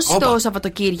Ρέμος, το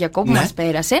Σαββατοκύριακο που μας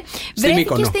πέρασε,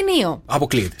 βρέθηκε στην Ήο.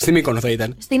 Αποκλείεται. Στην Μύκονο θα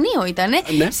ήταν. Στην Ήο ήτανε.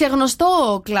 Ναι. Σε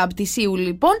γνωστό κλαμπ της Ήου,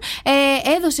 λοιπόν,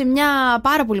 έδωσε μια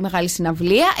πάρα πολύ μεγάλη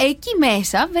συναυλία. Εκεί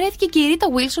μέσα βρέθηκε και η Ρίτα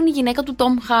Βίλσον, η γυναίκα του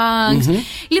Τόμ Χανκς.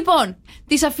 Λοιπόν,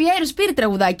 της αφιέρωσης πήρε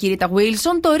τραγουδάκι η Ρίτα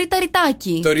Βίλσον, το Ρίτα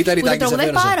Ριτάκι. Το Ρίτα Ριτάκι. Το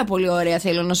τραγουδάει πάρα πολύ ωραία,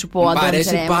 θέλω να σου πω. Μ'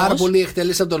 αρέσει πάρα πολύ η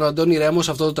εκτέλεση από τον Αντώνη Ρέμος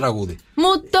αυτό το τραγούδι.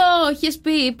 Μου το έχεις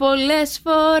πει πολλές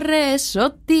φορές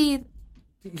ότι.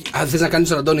 Αν θες να κάνεις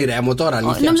τον Αντώνη Ρέμο τώρα,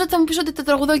 αλήθεια? Νόμιζα ότι θα μου πεις ότι το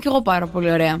τραγουδάω κι εγώ πάρα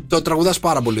πολύ ωραία. Το τραγουδάς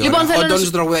πάρα πολύ ωραία. Ο Αντώνης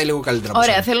το τραγουδάει λίγο καλύτερα.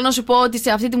 Ωραία, θέλω να σου πω ότι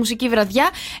σε αυτή τη μουσική βραδιά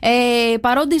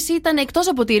παρόντες ήταν εκτός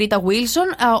από τη Ρίτα Βίλσον,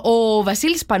 ο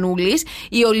Βασίλης Πανούλης,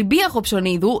 η Ολυμπία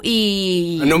Χοψονίδου,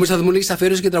 νόμιζα θα μου λέγεις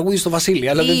αφιέρωση και τραγούδι στο Βασίλη.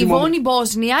 Αλλά η Βόνη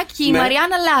Μπόσνιακ και η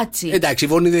Μαριάννα Λάτσι. Εντάξει, η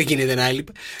Βόνη δεν γίνεται να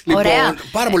έλειπε. Λοιπόν,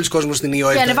 πάρα πολλοί κόσμος στην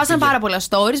Ιωέλ. Και ανεβάσαν πάρα πολλά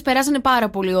stories, περάσανε πάρα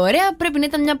πολύ ωραία. Πρέπει να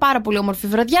ήταν μια πάρα πολύ όμορφη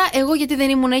βραδιά. Εγώ, γιατί δεν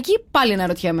ήμουν εκεί, πάλι να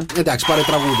ρωτιέμαι. Εντάξει, πάρε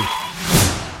τραγούδι.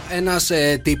 Ένας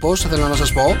τύπος, θέλω να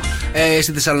σας πω,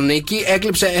 στη Θεσσαλονίκη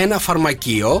έκλειψε ένα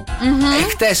φαρμακείο.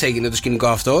 Χτες έγινε το σκηνικό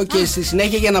αυτό και στη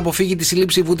συνέχεια για να αποφύγει τη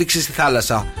σύλληψη βούτυξε στη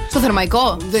θάλασσα. Στο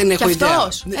Θερμαϊκό? Δεν έχω ιδέα.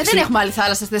 Αυτός? Δεν έχουμε άλλη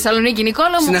θάλασσα στη Θεσσαλονίκη, Νικόλα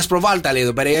μου. Στην Ασπροβάλτα λέει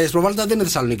εδώ πέρα. Η Ασπροβάλτα δεν είναι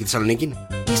Θεσσαλονίκη. Θεσσαλονίκη είναι.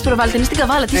 Η Ασπροβάλτα είναι στην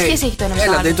Καβάλα. Τι σχέση έχει το ένα με το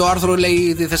άλλο? Έλατε, το άρθρο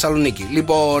λέει τη Θεσσαλονίκη.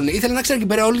 Λοιπόν, ήθελα να ξέρω εκεί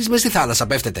πέρα όλοι μέσα στη θάλασσα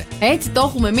πέφτετε. Έτσι το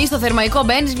έχουμε εμείς στο Θερμαϊκό.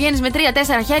 Μπαίνεις, βγαίνεις με 3-4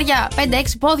 χέρια,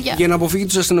 5-6 πόδια. Για να αποφύγει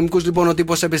τους αστυνομικούς, λοιπόν, ο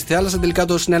τύπος έπεσε στη θάλασσα, τελικά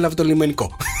το συνέλαβε το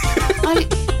λιμενικό.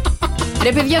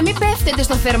 Ρε παιδιά, μην πέφτετε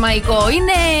στο Θερμαϊκό.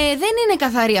 Δεν είναι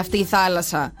καθαρή αυτή η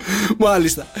θάλασσα.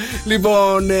 Μάλιστα.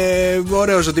 Λοιπόν,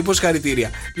 ωραίος ο τύπος, χαρητήρια.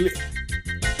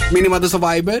 Μήνυματα στο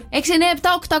Viber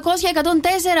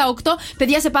 697-800-1048.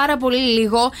 Παιδιά, σε πάρα πολύ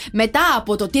λίγο, μετά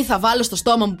από το τι θα βάλω στο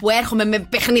στόμα μου που έρχομαι με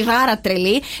παιχνιδάρα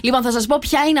τρελή, λοιπόν, θα σας πω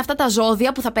ποια είναι αυτά τα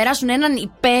ζώδια που θα περάσουν έναν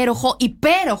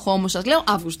υπέροχο όμως σας λέω,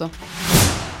 Αύγουστο.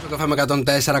 Sok FM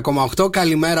 104,8.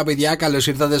 Καλημέρα, παιδιά. Καλώς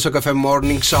ήρθατε στο Sok FM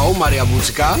Morning Show. Μαρία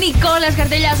Μπούτσικα. Νικόλας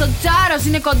Καρτελιάς, ο Τσάρος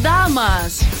είναι κοντά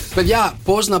μας. Παιδιά,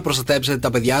 πώς να προστατέψετε τα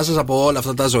παιδιά σας από όλα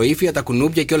αυτά τα ζωήφια, τα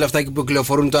κουνούπια και όλα αυτά που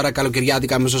κυκλοφορούν τώρα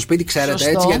καλοκαιριάτικα μέσα στο σπίτι, ξέρετε. Σωστό.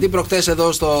 Έτσι. Γιατί προχθές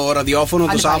εδώ στο ραδιόφωνο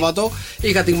το Σάββατο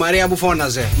είχα τη Μαρία που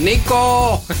φώναζε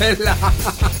Νίκο, έλα.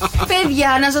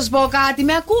 Παιδιά, να σας πω κάτι,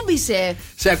 με ακούμπησε.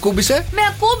 Σε ακούμπησε? Με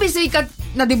ακούμπησε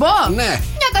να την πω? Ναι.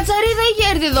 Μια κατσαρίδα είχε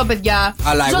έρθει εδώ, παιδιά.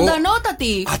 Αλλά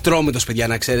ζωντανότατη. Ατρόμητος, παιδιά,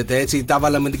 να ξέρετε, έτσι. Τα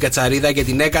βάλα με την κατσαρίδα και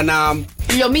την έκανα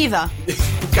Λιωμίδα.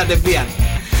 Κατευθείαν.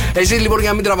 Εσείς λοιπόν, για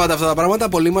να μην τραβάτε αυτά τα πράγματα,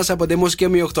 πολλοί μας αποτέμωση και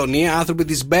μειοκτονία. Άνθρωποι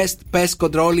της Best Pest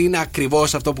Control είναι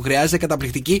ακριβώς αυτό που χρειάζεται.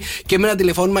 Καταπληκτική και με ένα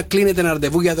τηλεφώνημα κλείνετε ένα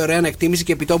ραντεβού για δωρεάν εκτίμηση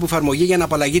και επιτόπου εφαρμογή για να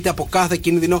απαλλαγείτε από κάθε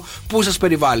κίνδυνο που σας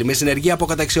περιβάλλει. Με συνεργεία από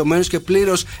καταξιωμένους και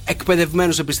πλήρως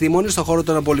εκπαιδευμένους επιστήμονες στον χώρο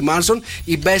των απολυμάνσεων,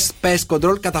 η Best Pest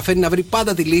Control καταφέρει να βρει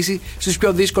πάντα τη λύση στους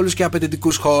πιο δύσκολους και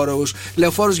απαιτητικούς χώρους.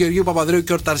 Λεωφόρος Γεωργίου Παπαδρέου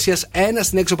και Ορταρσίας 1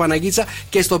 στην Έξω Παναγίτσα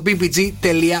και στο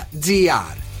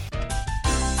bbg.gr.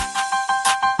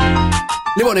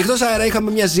 Λοιπόν, εκτός αέρα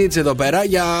είχαμε μια ζήτηση εδώ πέρα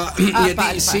γιατί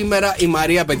σήμερα η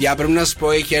Μαρία, παιδιά, πρέπει να σας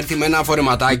πω, έχει έρθει με ένα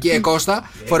φορεματάκι. Κώστα,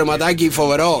 φορεματάκι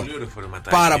φοβερό.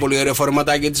 Πάρα πολύ ωραίο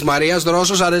φορεματάκι της Μαρίας.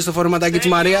 Δρόσο, σ' αρέσει το φορεματάκι της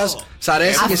Μαρίας? Σ'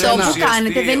 αρέσει και εσένα? Αυτό που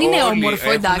κάνετε δεν είναι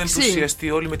όμορφο, εντάξει? Έχουν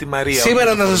ενθουσιαστεί όλοι με τη Μαρία.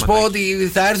 Σήμερα να σας πω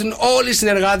ότι θα έρθουν όλοι οι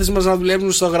συνεργάτες μας να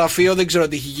δουλεύουν στο γραφείο. Δεν ξέρω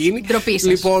τι έχει γίνει.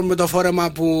 Λοιπόν, με το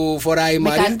φόρεμα που φοράει η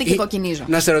Μαρία. Με κάνετε και κοκκινίζω.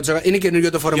 Να σε ρωτήσω, είναι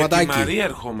καινούριο το φορεματάκι? Για τη Μαρία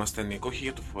ερχόμαστε, Νίκο, όχι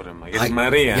για το φόρεμα. Για τη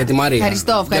Μαρία. Για τη Μαρία. Ευχαριστώ.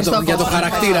 Για το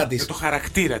χαρακτήρα της.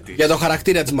 Για το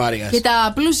χαρακτήρα της Μαρίας. Και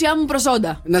τα πλούσια μου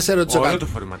προσόντα. Να σε ρωτήσω κάτι.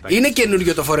 Είναι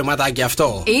καινούριο το φορεματάκι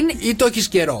αυτό? Ή το έχεις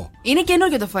καιρό? Είναι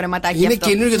καινούριο το φορεματάκι αυτό. Είναι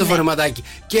καινούριο το φορεματάκι.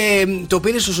 Και το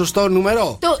πήρες στο σωστό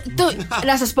νούμερο?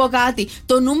 Να σας πω κάτι.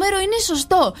 Το νούμερο είναι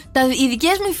σωστό. Οι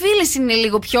δικές μου φίλες είναι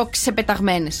λίγο πιο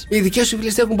ξεπεταγμένες. Οι δικές σου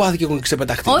φίλες δεν έχουν πάθει και έχουν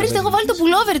ξεπεταχτεί? Ορίστε, έχω βάλει το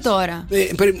pullover τώρα.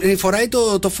 Φοράει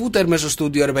το φούτερ μέσα στο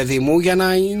στούντιο, ρε παιδί μου, για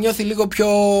να νιώθει λίγο πιο.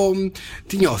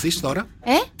 Τι νιώθεις τώρα?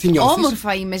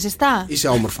 Όμορφα είμαι, ζεστά. Είσαι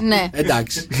όμορφα. Ναι.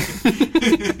 Εντάξει.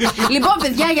 Λοιπόν,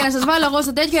 παιδιά, για να σας βάλω εγώ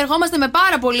στο τέτοιο, ερχόμαστε με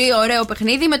πάρα πολύ ωραίο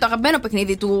παιχνίδι, με το αγαπημένο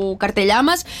παιχνίδι του καρτελιά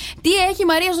μας. Τι έχει η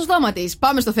Μαρία στο στόμα της?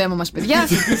 Πάμε στο θέμα μας, παιδιά.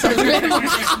 Σας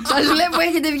βλέπω,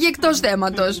 έχετε βγει εκτός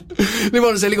θέματος.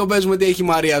 Λοιπόν, σε λίγο παίζουμε τι έχει η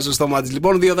Μαρία στο στόμα της.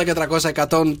 Λοιπόν,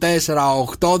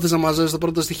 2-10-300-104-8. Θες να μας δώσεις το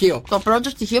πρώτο στοιχείο? Το πρώτο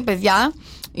στοιχείο, παιδιά,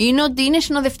 είναι ότι είναι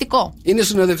συνοδευτικό. Είναι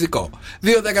συνοδευτικό.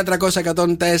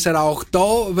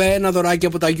 2-10-300-104-8. Ένα δωράκι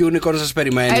από τα Unicorn σας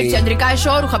περιμένει. Έτσι, αντρικά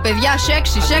ισόρουχα, παιδιά,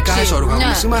 σεξι. Αντρικά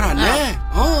ισόρουχα, σήμερα, ναι.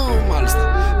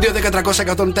 Μάλιστα.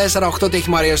 2-10-300-104-8. Τι έχει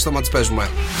η Μαρία στο στόμα της, παίζουμε.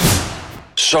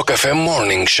 Sok FM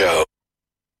Morning Show.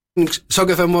 Sok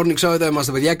FM Morning Show, εδώ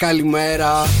είμαστε, παιδιά.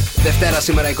 Καλημέρα. Δευτέρα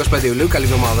σήμερα, 25 Ιουλίου. Καλή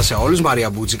εβδομάδα σε όλους. Μαρία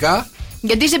Μπούτσικα.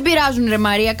 Γιατί σε πειράζουν, ρε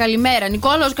Μαρία? Καλημέρα.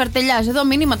 Νικόλαος Καρτελιάς. Εδώ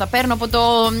μηνύματα παίρνω από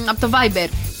το Viber.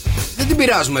 Δεν την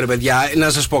πειράζουμε, ρε παιδιά, να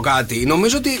σας πω κάτι.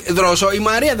 Νομίζω ότι, Δρόσο, η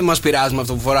Μαρία δεν μας πειράζει με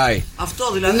αυτό που φοράει.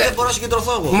 Αυτό δηλαδή, δεν μπορώ να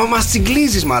συγκεντρωθώ εγώ. Μα μας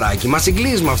τσιγκλίζεις, μαράκι, μας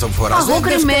τσιγκλίζεις με αυτό που φοράς. Τα έχω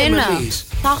κρυμμένα.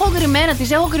 Τα έχω κρυμμένα,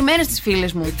 τις έχω κρυμμένες τις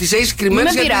φίλες μου. Τις έχεις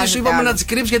κρυμμένες γιατί σου είπαμε να τις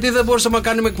κρύψεις, γιατί δεν μπορούσαμε να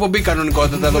κάνουμε εκπομπή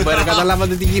κανονικότητα εδώ πέρα.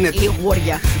 Καταλάβατε τι γίνεται.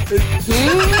 Λιγούρια.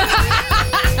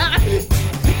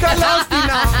 Καλά,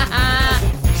 Αστίνα.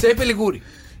 Σε είπε λιγούρι.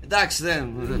 Εντάξει,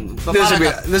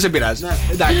 δεν σε πειράζει.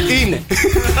 Εντάξει, είναι.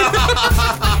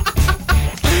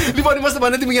 Λοιπόν, είμαστε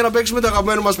πανέτοιμοι για να παίξουμε το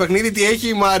αγαπημένο μας παιχνίδι. Τι έχει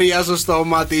η Μαρία στο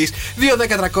στόμα της?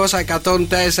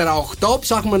 2-10-300-104-8.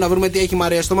 Ψάχνουμε να βρούμε τι έχει η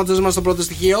Μαρία στο στόμα της. Μας το πρώτο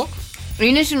στοιχείο.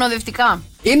 Είναι συνοδευτικά.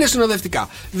 Είναι συνοδευτικά.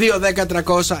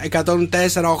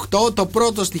 2-10-300-104-8. Το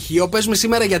πρώτο στοιχείο. Παίζουμε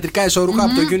σήμερα γιατρικά ισόρουχα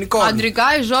από το Unicorn. Αντρικά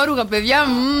ισόρουχα, παιδιά,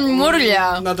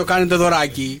 μούρλια. Να το κάνετε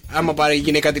δωράκι. Άμα πάρει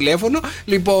γυναίκα τηλέφωνο.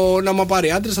 Λοιπόν, άμα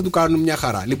πάρει άντρες θα του κάνουν μια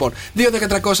χαρά. Λοιπόν,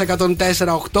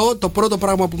 2-10-300-104-8. Το πρώτο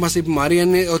πράγμα που μας είπε η Μαρία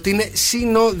είναι ότι είναι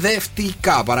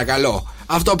συνοδευτικά. Παρακαλώ.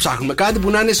 Αυτό ψάχνουμε. Κάτι που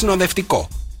να είναι συνοδευτικό.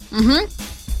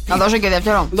 Θα δώσω και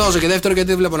δεύτερο. Δώσω και δεύτερο, γιατί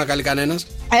δεν βλέπω να καλεί κανένας.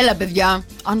 Έλα, παιδιά.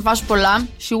 Αν φας πολλά,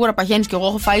 σίγουρα παχαίνεις, και εγώ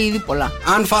έχω φάει ήδη πολλά.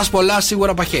 Αν φας πολλά,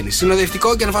 σίγουρα παχαίνεις.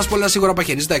 Συνοδευτικό, και αν φας πολλά, σίγουρα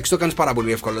παχαίνεις. Εντάξει, το κάνεις πάρα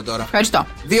πολύ εύκολο τώρα. Ευχαριστώ.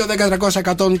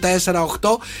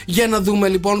 2-10-300-104-8. Για να δούμε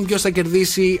λοιπόν ποιος θα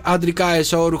κερδίσει αντρικά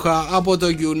εσώρουχα από το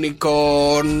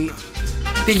Unicorn.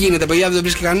 Τι γίνεται, παιδιά, δεν το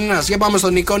βρίσκει κανένας? Για πάμε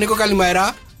στον Νίκο. Νίκο,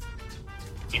 καλημέρα.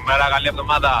 Καλημέρα, καλή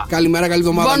εβδομάδα. Καλημέρα, καλή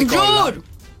εβδομάδα, Νικόλα.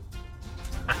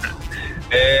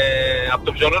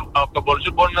 Από το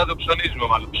Πολσούρ μπορεί να το ψωνίζουμε,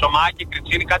 μάλλον. Ψωμάκι,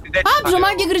 κριτσίνι, κάτι τέτοιο.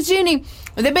 Ψωμάκι, κριτσίνι.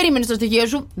 Δεν περίμενες το στοιχείο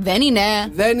σου? Δεν είναι.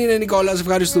 Δεν είναι, Νικόλα, σε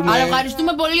ευχαριστούμε. Αλλά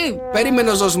ευχαριστούμε πολύ.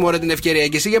 Περίμενε να δώσουμε ωραία την ευκαιρία.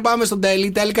 Και εσύ, για πάμε στον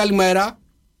Τέλη. Τέλη, καλημέρα.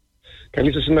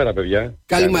 Καλή σας ημέρα, παιδιά.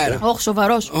 Καλημέρα. Όχι,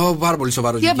 σοβαρός. Πάρα πολύ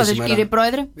σοβαρός. Τι έπαθες, κύριε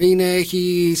Πρόεδρε?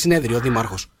 Έχει συνέδριο ο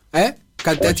Δήμαρχος.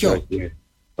 Κάτι τέτοιο?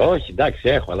 Όχι, εντάξει,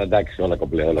 έχω, αλλά εντάξει, όλα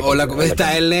κομπλέ.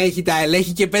 Τα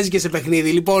ελέγχει και παίζει και σε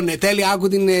παιχνίδι. Λοιπόν, Τέλη, άκου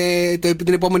την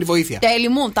επόμενη βοήθεια. Τέλη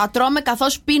μου, τα τρώμε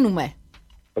καθώς πίνουμε.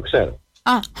 Το ξέρω.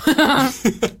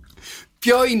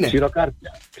 Ποιο είναι?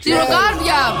 Τσιροκάρδια.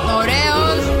 Τσιροκάρδια!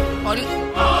 Ωραίος.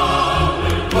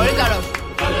 Πολύ καλός.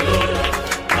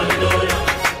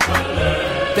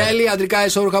 Τέλη, αντρικά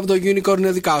εσώρουχα από το Unicorn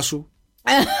είναι δικά σου.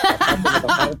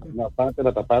 Να πάτε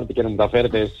να τα πάρετε και να μου τα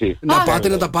φέρετε εσείς. Να πάτε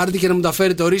να τα πάρετε και να μου τα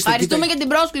φέρετε, ορίστε. Ευχαριστούμε για την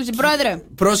πρόσκληση, Πρόεδρε.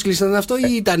 Πρόσκληση ήταν αυτό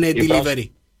ή ήταν delivery?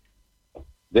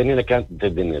 Δεν είναι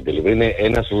delivery, είναι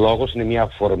ένας λόγος, είναι μια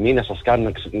αφορμή να σας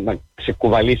κάνει να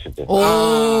ξεκουβαλήσετε.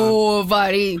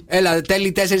 Βαρύ. Έλα,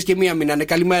 τέλει 4:01 μείνανε.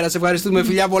 Καλημέρα, σε ευχαριστούμε,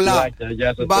 φιλιά πολλά.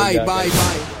 Γεια σας. Bye.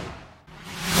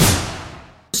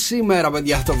 Σήμερα,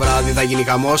 παιδιά, το βράδυ θα γίνει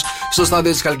χαμός στο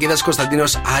στάδιο της Χαλκίδας,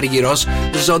 Κωνσταντίνος Άργυρος,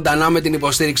 ζωντανά με την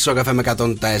υποστήριξη του Sok FM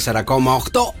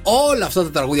 104,8. Όλα αυτά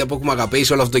τα τραγούδια που έχουμε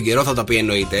αγαπήσει όλο αυτόν τον καιρό θα τα πει,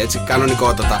 εννοείται, έτσι,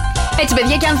 κανονικότατα. Έτσι,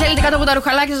 παιδιά, και αν θέλετε κάτω από τα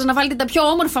ρουχαλάκια σας να βάλετε τα πιο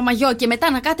όμορφα μαγιό και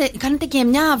μετά να κάνετε και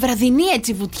μια βραδινή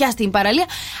έτσι βουτιά στην παραλία,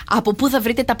 από πού θα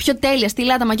βρείτε τα πιο τέλεια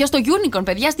στυλάτα μαγιό? Στο Unicorn,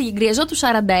 παιδιά, στη Γκριεζό του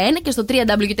 41 και στο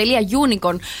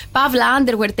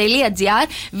www.unicorn.gr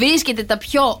βρίσκεται τα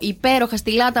πιο υπέροχα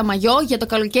στυλάτα μαγιό για το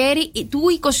καλοκαίρι του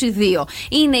 22.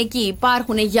 Είναι εκεί,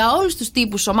 υπάρχουν για όλους τους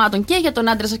τύπους σωμάτων, και για τον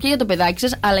άντρα σας και για το παιδάκι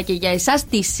σας, αλλά και για εσάς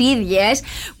τις ίδιες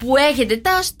που έχετε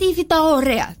τα στήθη τα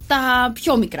ωραία, τα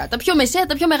πιο μικρά, τα πιο μεσαία,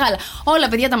 τα πιο μεγάλα. Όλα,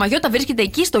 παιδιά, τα μαγιό τα βρίσκεται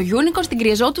εκεί στο Unicorn στην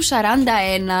Γκριεζό του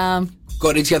 41.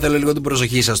 Κορίτσια, θέλω λίγο την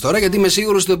προσοχή σας τώρα, γιατί είμαι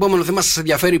σίγουρος ότι το επόμενο θέμα σας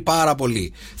ενδιαφέρει πάρα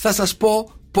πολύ. Θα σας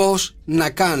πω πώς να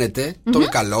κάνετε τον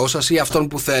καλό σας ή αυτόν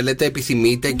που θέλετε,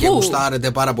 επιθυμείτε και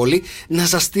γουστάρετε πάρα πολύ, να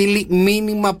σας στείλει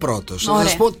μήνυμα πρώτος. Θα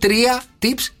σας πω 3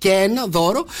 tips και ένα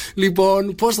δώρο.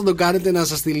 Λοιπόν, πώς θα το κάνετε να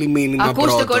σας στείλει μήνυμα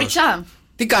πρώτος? Ακούστε, κοριτσά.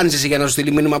 Τι κάνεις εσύ για να σου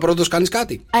στείλει μήνυμα πρώτος, κάνεις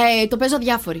κάτι? Το παίζω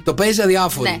αδιάφορη. Το παίζει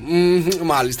αδιάφορη. Ναι.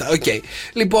 Μάλιστα, οκ.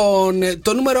 Λοιπόν,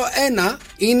 το νούμερο 1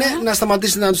 είναι να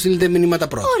σταματήσετε να του στείλετε μηνύματα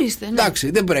πρώτος. Ορίστε. Ναι.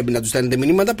 Εντάξει, δεν πρέπει να του στέλνετε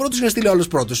μηνύματα πρώτος για να στείλει όλος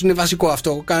πρώτος. Είναι βασικό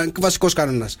αυτό, βασικός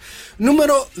κανόνας.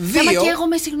 Νούμερο 2.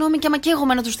 Και άμα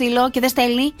καίγομαι να του στείλω και δεν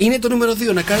στέλνει. Είναι το νούμερο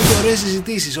 2, να κάνετε ωραίες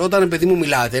συζητήσεις. Όταν, παιδί μου,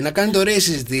 μιλάτε, να κάνετε ωραίες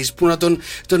συζητήσεις που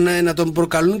να τον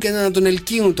προκαλούν και να τον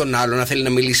ελκύουν τον άλλο να θέλει να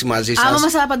μιλήσει μαζί σας. Άμα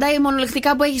μας απαντάει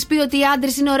μονολεκτικά που έχεις πει ότι οι άντρες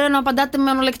είναι ωραίο να απαντάτε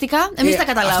μονολεκτικά, εμείς τα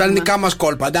καταλάβουμε. Αυτά είναι δικά μας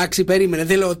κόλπα. Εντάξει, περίμενε.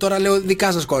 Τώρα λέω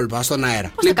δικά σας κόλπα στον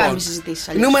αέρα. Πώς θα κάνουμε συζητήσεις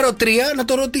αλλιώς? Νούμερο 3, να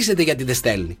το ρωτήσετε γιατί δεν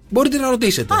στέλνει. Μπορείτε να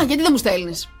ρωτήσετε. Γιατί δεν μου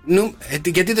στέλνεις?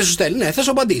 Γιατί δεν σου στέλνει? Ναι, θα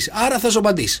σου απαντήσει. Άρα θα σου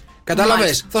απαντήσει.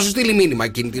 Κατάλαβες? Θα σου στείλει μήνυμα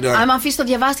εκείνη την ώρα. Άμα αφήσει το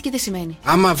διαβάστηκε, τι σημαίνει?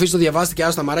 Άμα αφήσει το διαβάστηκε,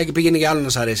 άστο μαράκι, πήγαινε για άλλο να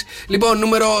σ' αρέσει. Λοιπόν,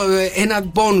 νούμερο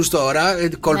 1 bonus τώρα,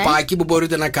 κολπάκι που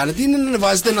μπορείτε να κάνετε, είναι να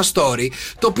βάζετε ένα story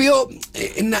το οποίο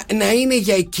να είναι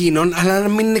για εκείνον, αλλά να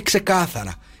μην είναι ξεκάθαρα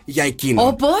για εκείνον.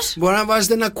 Όπως? Μπορεί να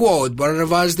βάζετε ένα quote, μπορεί να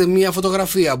βάζετε μια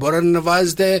φωτογραφία, μπορεί να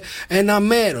βάζετε ένα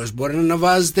μέρος, μπορεί να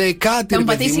βάζετε κάτι. Να μου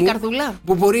πατήσει η καρδούλα.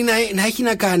 Που μπορεί να έχει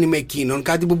να κάνει με εκείνον,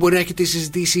 κάτι που μπορεί να έχετε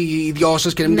συζητήσει οι δυο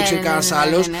σας και να μην το ξέρει κανένας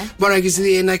άλλος. Μπορεί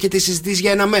να έχετε συζητήσει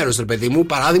για ένα μέρος, ρε παιδί μου,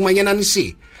 παράδειγμα για ένα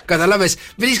νησί. Καταλάβες,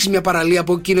 βρίσκεις μια παραλία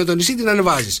από εκείνο το νησί, την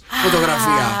ανεβάζεις.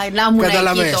 Φωτογραφία. Να μου εκεί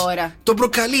τώρα. Το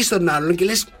προκαλείς τον άλλον και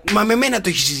λες, μα με μένα το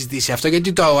έχει συζητήσει αυτό,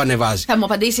 γιατί το ανεβάζει? Θα μου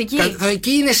απαντήσει εκεί.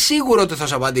 Εκεί είναι σίγουρο ότι θα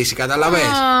σου απαντήσει, καταλαβες.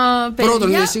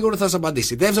 Πρώτον, είναι σίγουρο ότι θα σου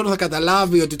απαντήσει. Δεύτερον, θα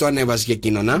καταλάβει ότι το ανέβαζε για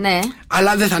εκείνον. Ναι.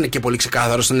 Αλλά δεν θα είναι και πολύ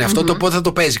ξεκάθαρο στον εαυτό το πότε θα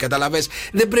το παίζει, καταλαβες.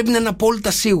 Δεν πρέπει να είναι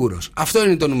απόλυτα σίγουρος. Αυτό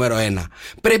είναι το νούμερο 1.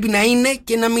 Πρέπει να είναι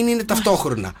και να μην είναι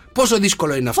ταυτόχρονα. Πόσο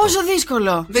δύσκολο είναι αυτό? Πόσο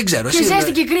δύσκολο? Δεν ξέρω. Και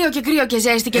ζέστη και κρύο και κρύο και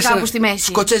ζέστη και κάπου στη μέση.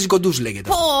 Σκοτσέζικο ντουζ λέγεται.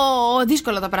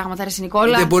 Δύσκολα τα πράγματα, ρε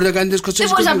Νικόλα. Δεν μπορεί να κάνετε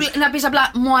σκοτσέζικο ντουζ. Δεν μπορεί να πεις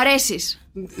απλά μου αρέσεις.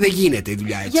 Δεν γίνεται η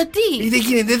δουλειά έτσι. Γιατί? Δεν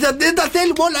γίνεται. Δεν τα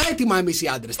θέλουμε όλα έτοιμα εμείς οι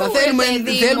άντρες.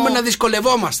 Θέλουμε να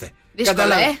δυσκολευόμαστε.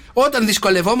 Όταν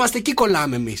δυσκολευόμαστε, εκεί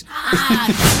κολλάμε εμείς.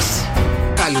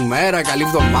 Καλημέρα, καλή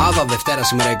εβδομάδα. Δευτέρα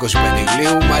σήμερα 25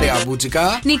 Ιουλίου. Μαρία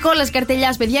Μπούτσικα. Νικόλας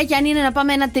Καρτελιάς, παιδιά. Και αν είναι να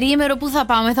πάμε ένα τριήμερο, πού θα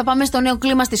πάμε? Θα πάμε στο νέο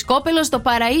κλίμα στη Σκόπελο, στο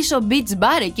Παραΐσο Beach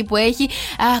Bar. Εκεί που έχει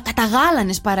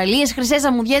καταγάλανες παραλίες, χρυσές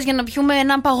αμμουδιές για να πιούμε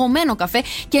ένα παγωμένο καφέ.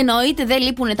 Και εννοείται δεν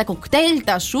λείπουν τα κοκτέιλ,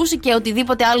 τα σούσι και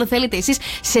οτιδήποτε άλλο θέλετε εσείς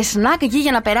σε σνακ εκεί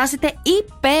για να περάσετε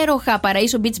υπέροχα.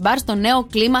 Παραΐσο Beach Bar στο νέο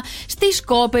κλίμα στη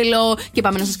Σκόπελο. Και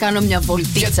πάμε να σας κάνω μια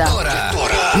βολτίτσα. Και τώρα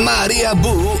Μαρία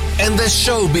Μπού and the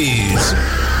Showbiz.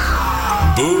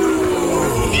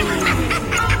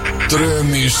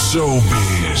 Τρέμει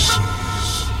Showbiz.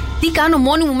 Τι κάνω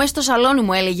μόνη μου μέσα στο σαλόνι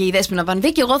μου, έλεγε η Δέσποινα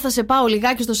Βανδύ. Και εγώ θα σε πάω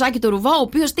λιγάκι στο Σάκη το Ρουβά, ο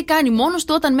οποίος τι κάνει μόνος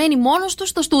του όταν μένει μόνος του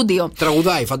στο στούντιο?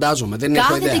 Τραγουδάει, φαντάζομαι, δεν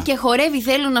έχω ιδέα. Κάθεται και χορεύει,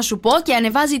 θέλω να σου πω, και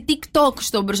ανεβάζει TikTok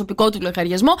στον προσωπικό του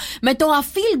λογαριασμό. Με το I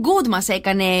Feel Good μας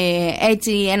έκανε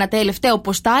έτσι ένα τελευταίο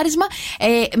ποστάρισμα.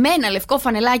 Με ένα λευκό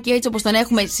φανελάκι, έτσι όπως τον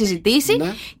έχουμε συζητήσει.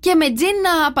 Ναι. Και με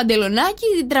τζίνα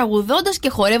παντελονάκι, τραγουδώντας και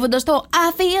χορεύοντας το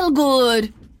I Feel Good.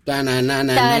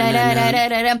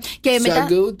 Και μετά.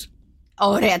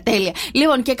 Ωραία, τέλεια.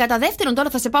 Λοιπόν, και κατά δεύτερον, τώρα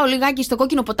θα σε πάω λιγάκι στο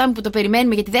κόκκινο ποτάμι που το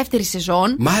περιμένουμε για τη δεύτερη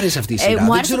σεζόν. Μ' άρεσε αυτή η σειρά.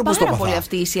 Μου δεν ξέρω πώς το πάρα πολύ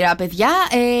αυτή η σειρά, παιδιά.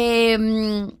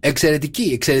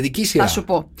 Εξαιρετική σειρά. Θα σου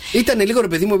πω. Ήταν λίγο, ρε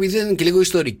παιδί μου, επειδή ήταν και λίγο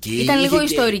ιστορική. Ήταν λίγο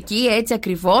ιστορική, έτσι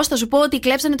ακριβώς. Θα σου πω ότι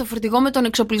κλέψανε το φορτηγό με τον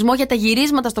εξοπλισμό για τα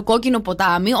γυρίσματα στο κόκκινο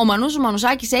ποτάμι. Ο Μανούς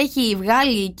Μανουσάκης έχει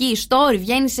βγάλει εκεί story,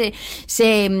 βγαίνει σε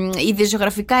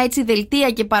ειδησιογραφικά έτσι δελτία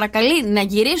και παρακαλεί να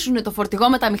γυρίσουν το φορτηγό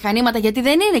με τα μηχανήματα, γιατί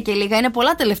δεν είναι και λίγα. Είναι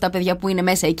πολλά τα λεφτά, παιδιά, που είναι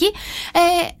μέσα εκεί.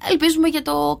 Ελπίζουμε για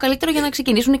το καλύτερο για να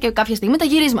ξεκινήσουν και κάποια στιγμή τα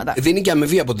γυρίσματα. Δίνει και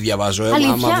αμοιβή από ό,τι διαβάζω.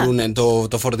 Άμα βρουν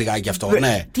το φορτηγάκι αυτό.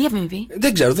 Ναι. Τι αμοιβή?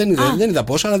 Δεν ξέρω, δεν είδα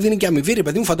πόσο, αλλά δίνει και αμοιβή. Ρε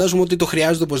παιδί μου, φαντάζομαι ότι το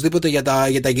χρειάζεται οπωσδήποτε για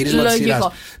τα γυρίσματα της σειράς.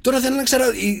 Τώρα θέλω να ξέρω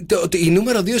η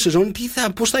νούμερο 2 σεζόν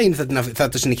πώς θα είναι, θα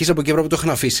το συνεχίσει από εκεί που το είχαν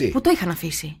αφήσει. Πού το είχαν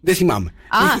αφήσει? Δεν θυμάμαι.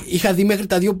 Είχα δει μέχρι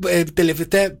τα 2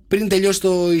 τελευταία πριν τελειώσει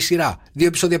η σειρά. 2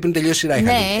 επεισόδια πριν τελειώσει η σειρά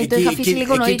είχα δει. Το είχα αφήσει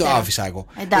λίγο νωρίτερα. Εκεί το άφησα εγώ.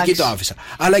 Εκεί το άφησα.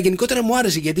 Αλλά γενικότερα μου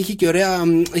άρεσε γιατί είχε και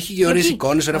ωραίες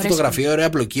εικόνες, ωραία φωτογραφία, ωραία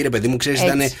πλοκή, ρε παιδί μου. Ξέρεις,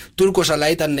 ήταν Τούρκος αλλά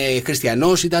ήταν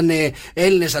χριστιανός, ήταν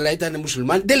Έλληνες αλλά ήταν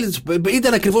μουσουλμάνοι.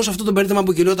 Ήταν ακριβώς αυτό το μπέρδεμα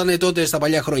που γινόταν τότε στα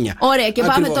παλιά χρόνια. Ωραία, και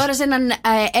πάμε τώρα σε έναν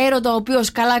έρωτα ο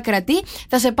οποίος καλά κρατεί.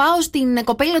 Θα σε πάω στην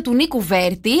κοπέλα του Νίκου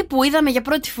Βέρτη που είδαμε για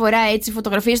πρώτη φορά έτσι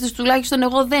φωτογραφίες τους, τουλάχιστον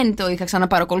εγώ δεν το είχα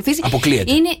ξαναπαρακολουθήσει.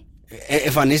 Αποκλείεται.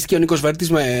 Εμφανίστηκε ο Νίκος Βέρτης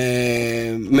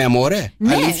με αμόρε,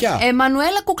 ναι, αλήθεια.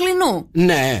 Μανουέλα Κουκλινού.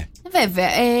 Ναι. Βέβαια,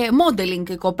 modeling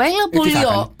η κοπέλα,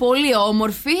 πολύ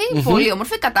όμορφη, πολύ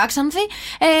όμορφη, κατάξανθη.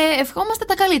 Ευχόμαστε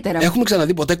τα καλύτερα. Έχουμε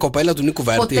ξαναδεί ποτέ κοπέλα του Νίκου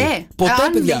Βέρτη? Ποτέ,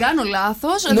 αν παιδιά. δεν κάνω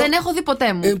λάθος, δεν έχω δει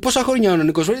ποτέ μου. Πόσα χρόνια είναι ο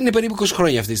Νίκος Βέρτη? Είναι περίπου 20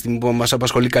 χρόνια αυτή τη στιγμή που μας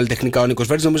απασχολεί καλλιτεχνικά ο Νίκος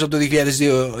Βέρτη. Νομίζω από το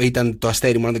 2002 ήταν το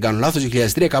Αστέρι μου, αν δεν κάνω λάθος,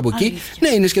 2003 κάπου εκεί. Ναι,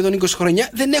 είναι σχεδόν 20 χρόνια.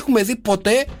 Δεν έχουμε δει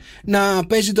ποτέ να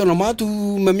παίζει το όνομά του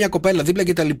με μια κοπέλα δίπλα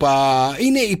κτλ.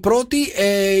 Είναι η πρώτη,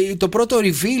 το πρώτο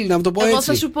reveal, να το πω έτσι. Εγώ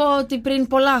θα σου πω ότι πριν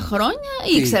πολλά χρόνια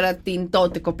ήξερα την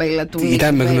τότε κοπέλα του.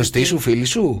 Ήταν με γνωστή σου, φίλη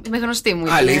σου? Με γνωστή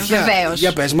μου, αλήθεια? Βεβαίως.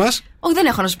 Για πες μας. Όχι, δεν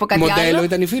έχω να σου πω κάτι άλλο. Μοντέλο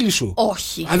ήταν η φίλη σου?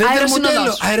 Όχι. Αν δεν ήταν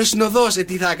μοντέλο. Αεροσυνοδός.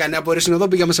 Τι θα έκανε? Από αεροσυνοδό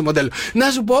πήγαμε σε μοντέλο.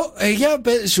 Να σου πω,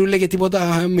 σου λέγε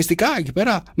τίποτα μυστικά εκεί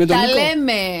πέρα με τον Νίκο?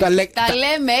 Τα λέμε.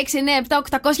 6, 9, 7,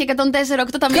 800 και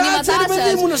 104,8 τα μηνύματά σας. Κάτσε ρε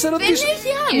παιδί μου να σε ρωτήσω. Δεν έχει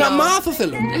άλλο. Να μάθω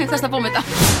θέλω. Θα στα πω μετά.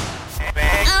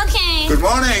 Good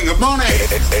morning, good morning.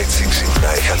 Έτσι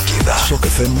ξυπνάει η Χαλκίδα. Sok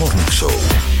FM Morning Show.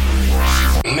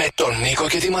 Με τον Νίκο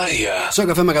και τη Μαρία. Sok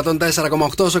FM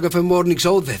 104,8, Sok FM Morning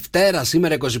Show. Δευτέρα,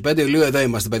 σήμερα 25 Ιουλίου. Εδώ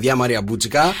είμαστε, παιδιά. Μαρία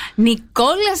Μπούτσικα.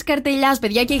 Νικόλας Καρτελιάς,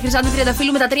 παιδιά, και η Χρυσάνθη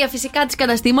Τριανταφύλλου με τα 3 φυσικά της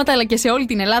καταστήματα, αλλά και σε όλη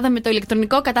την Ελλάδα με το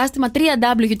ηλεκτρονικό κατάστημα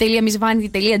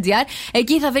www.misvanity.gr.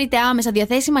 Εκεί θα βρείτε άμεσα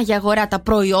διαθέσιμα για αγορά τα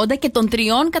προϊόντα και των 3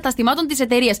 καταστημάτων της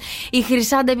εταιρείας. Η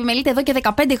Χρυσάντα επιμελείται εδώ και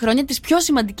 15 χρόνια τις πιο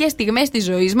σημαντικές στιγμές της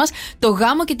ζωής μας, το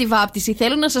γάμο και τη βάπτιση.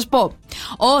 Θέλω να σας πω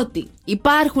ότι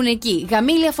υπάρχουν εκεί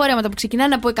γαμήλια φορέματα που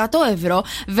ξεκινάνε από 100 ευρώ,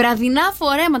 βραδινά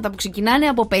φορέματα που ξεκινάνε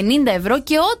από 50 ευρώ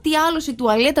και ό,τι άλλο σε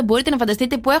τουαλέτα μπορείτε να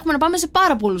φανταστείτε, που έχουμε να πάμε σε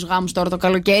πάρα πολλούς γάμους τώρα το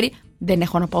καλοκαίρι. Δεν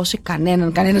έχω να πάω σε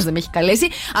κανένας δεν με έχει καλέσει,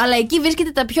 αλλά εκεί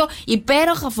βρίσκεται τα πιο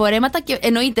υπέροχα φορέματα και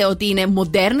εννοείται ότι είναι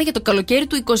μοντέρνα για το καλοκαίρι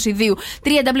του 22.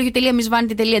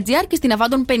 www.misvanity.gr και στην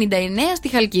Αβάντων 59 στη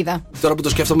Χαλκίδα. Τώρα που το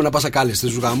σκέφτομαι να πας ακάλες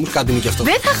στους γάμους, κάτι είναι και αυτό.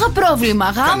 Δεν θα είχα πρόβλημα.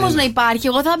 Γάμος να υπάρχει,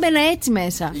 εγώ θα μπαίνα έτσι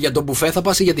μέσα. Για τον μπουφέ θα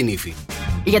πας ή για την ύφη?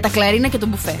 Για τα κλαρίνα και τον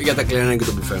μπουφέ. Για τα κλαρίνα και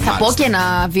τον μπουφέ. Θα πω και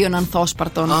ένα βίον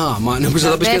ανθόσπαρτον. Νομίζω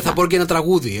θα πεις και θα πω και ένα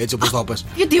τραγούδι, έτσι όπως το πες.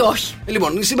 Γιατί όχι.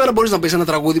 Λοιπόν, σήμερα μπορείς να πεις ένα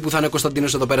τραγούδι που θα είναι ο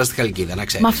Κωνσταντίνος εδώ πέρα στη Χαλκίδα, να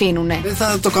ξέρεις. Μ' αφήνουνε.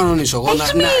 Θα το κανονίσω εγώ.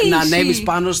 Να ανέβεις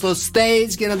πάνω στο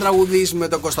stage και να τραγουδήσεις με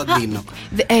τον Κωνσταντίνο.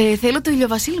 Θέλω το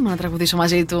ηλιοβασίλεμα να τραγουδήσω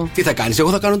μαζί του. Τι θα κάνεις? Εγώ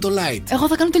θα κάνω το light. Εγώ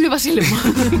θα κάνω το ηλιοβασίλεμα.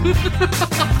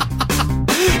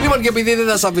 Λοιπόν, και επειδή δεν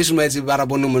θα σας αφήσουμε έτσι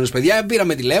παραπονούμενους, παιδιά,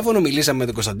 πήραμε τηλέφωνο, μιλήσαμε με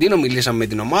τον Κωνσταντίνο, μιλήσαμε με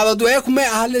την ομάδα του. Έχουμε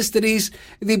άλλες 3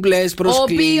 διπλές προσκλήσεις. Ο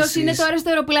οποίος είναι τώρα στο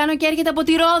αεροπλάνο και έρχεται από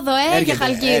τη Ρόδο, έρχεται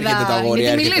Χαλκίδα. Έρχεται το αγόρι,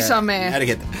 γιατί μιλήσαμε.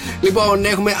 Έρχεται. Λοιπόν,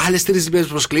 έχουμε άλλες 3 διπλές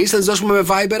προσκλήσεις. Θα τις δώσουμε με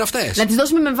Viber αυτές. Να τις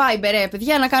δώσουμε με Viber,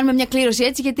 παιδιά, να κάνουμε μια κλήρωση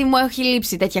έτσι, γιατί μου έχει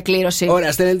λείψει τέτοια κλήρωση.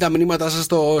 Ωραία, στέλνετε τα μηνύματά σας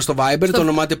στο Viber, το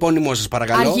ονοματεπώνυμό σας,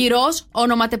 παρακαλώ. Αργυρός,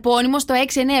 ονοματεπώνυμο στο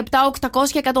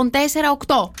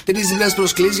 697-800-1048. 3 διπλές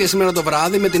προσκλήσεις για σήμερα το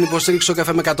βράδυ με την υποστήριξη Sok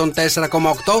FM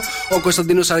 104,8. Ο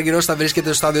Κωνσταντίνος Αργυρός θα βρίσκεται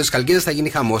στο στάδιο της Χαλκίδας, θα γίνει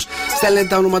χαμός. Στέλνετε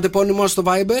τα ονοματεπώνυμα στο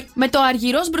Viber με το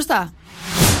Αργυρός μπροστά.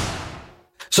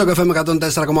 Sok FM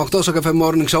 104,8, Sok FM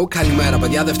Morning Show. Καλημέρα,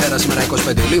 παιδιά. Δευτέρα σήμερα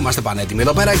 25 Ιουλίου. Είμαστε πανέτοιμοι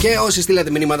εδώ πέρα και όσοι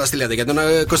στείλετε μηνύματα, στείλετε. Για τον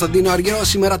Κωνσταντίνο Αργυρό,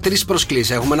 σήμερα 3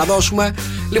 προσκλήσεις έχουμε να δώσουμε.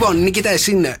 Λοιπόν, νικητές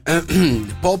είναι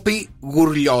Πόπι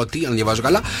Γουρλιώτη, αν διαβάζω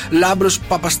καλά, Λάμπρος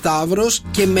Παπασταύρος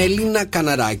και Μελίνα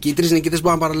Καναράκη. Οι 3 νικητές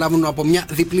μπορούν να παραλάβουν από μια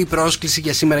διπλή πρόσκληση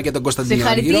για σήμερα για τον Κωνσταντίνο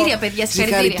Αργυρό. Συγχαρητήρια, παιδιά,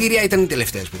 συγχαρητήρια. Ήταν οι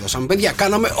τελευταίες που δώσαμε, παιδιά.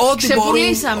 Κάναμε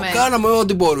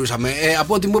ό,τι μπορούσαμε.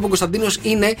 Από ό,τι μου είπε ο Κωνσταντίνος,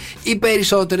 είναι οι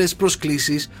περισσότερες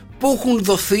προσκλήσεις που έχουν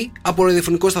δοθεί από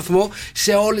ραδιοφωνικό σταθμό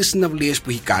σε όλες τις συναυλίες που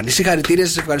έχει κάνει. Συγχαρητήρια,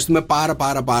 σας ευχαριστούμε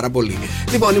πάρα πολύ.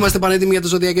 Λοιπόν, είμαστε πανέτοιμοι για το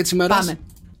ζωδιάκι της ημέρας. Πάμε.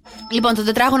 Λοιπόν, το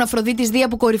τετράγωνο Αφροδίτης Δία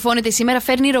που κορυφώνεται σήμερα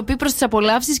φέρνει ροπή προς τις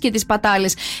απολαύσεις και τις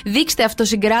πατάλες. Δείξτε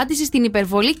αυτοσυγκράτηση στην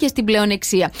υπερβολή και στην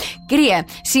πλεονεξία. Κρύε,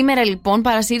 σήμερα λοιπόν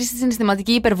παρασύρεις τη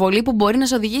συναισθηματική υπερβολή που μπορεί να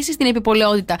σε οδηγήσει στην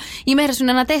επιπολαιότητα. Η μέρα σου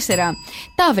είναι ένα 4.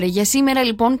 Ταύρε, για σήμερα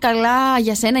λοιπόν καλά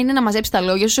για σένα είναι να μαζέψεις τα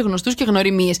λόγια σου σε γνωστούς και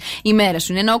γνωριμίες. Η μέρα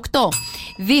σου είναι ένα 8.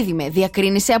 Δίδυμε,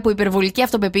 διακρίνεσαι από υπερβολική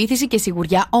αυτοπεποίθηση και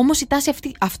σιγουριά, όμως η τάση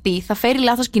αυτή θα φέρει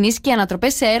λάθος κινήσεις και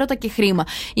ανατροπές σε έρωτα και χρήμα.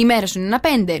 Η μέρα σου είναι ένα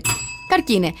 5.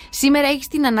 Καρκίνε, σήμερα έχεις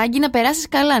την ανάγκη να περάσεις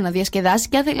καλά, να διασκεδάσεις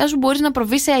και αν θέλεις μπορείς να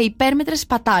προβείς σε υπέρμετρες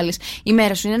πατάλες. Η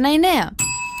μέρα σου είναι ένα 9.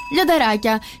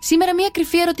 Λιονταράκια, σήμερα μια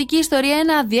κρυφή ερωτική ιστορία,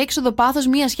 ένα αδιέξοδο πάθος,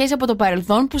 μια σχέση από το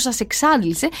παρελθόν που σας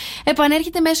εξάντλησε,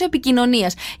 επανέρχεται μέσω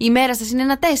επικοινωνίας. Η μέρα σας είναι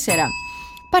ένα 4.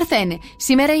 Παρθένε,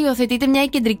 σήμερα υιοθετείτε μια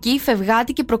κεντρική,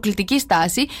 φευγάτη και προκλητική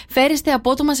στάση, φέρεστε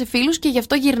απότομα σε φίλους και γι'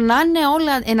 αυτό γυρνάνε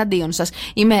όλα εναντίον σας.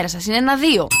 Η μέρα σας είναι ένα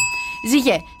 2.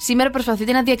 Ζυγέ, σήμερα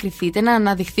προσπαθείτε να διακριθείτε, να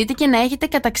αναδειχθείτε και να έχετε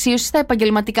καταξίωση στα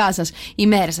επαγγελματικά σας. Η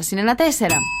μέρα σας είναι ένα 4.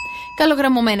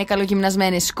 Καλογραμμωμένε,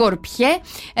 καλογυμνασμένε Σκορπιέ,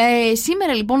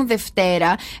 σήμερα λοιπόν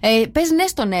Δευτέρα, πες ναι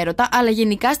στον έρωτα, αλλά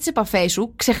γενικά στις επαφές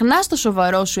σου, ξεχνάς το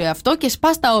σοβαρό σου εαυτό και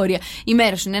σπάς τα όρια. Η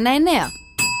μέρα σου είναι ένα 9.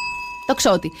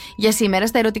 Τοξότη, για σήμερα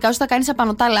στα ερωτικά σου θα κάνεις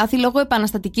απανωτά λάθη λόγω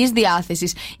επαναστατικής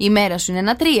διάθεσης. Η μέρα σου είναι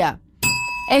ένα 3.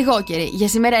 Εγώ καιρέ, για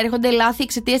σήμερα έρχονται λάθη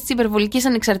εξαιτίας της υπερβολικής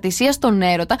ανεξαρτησίας στον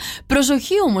έρωτα.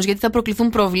 Προσοχή όμως, γιατί θα προκληθούν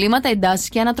προβλήματα, εντάσεις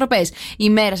και ανατροπές. Η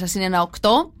μέρα σας είναι ένα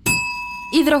 8.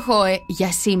 Υδροχόε,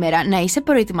 για σήμερα να είσαι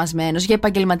προετοιμασμένος για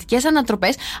επαγγελματικές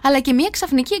ανατροπές αλλά και μια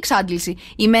ξαφνική εξάντληση.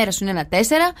 Η μέρα σου είναι ένα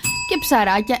 4. Και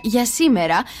ψαράκια, για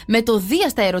σήμερα με το Δία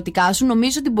στα ερωτικά σου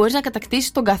νομίζω ότι μπορείς να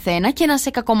κατακτήσεις τον καθένα και να σε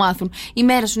κακομάθουν. Η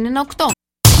μέρα σου είναι ένα 8.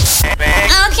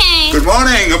 Okay. Good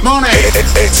morning, good morning.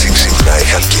 Έτσι ξυπνάει η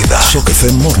Χαλκίδα. Sok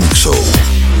FM Morning Show.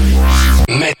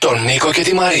 Με τον Νίκο και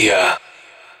τη Μαρία.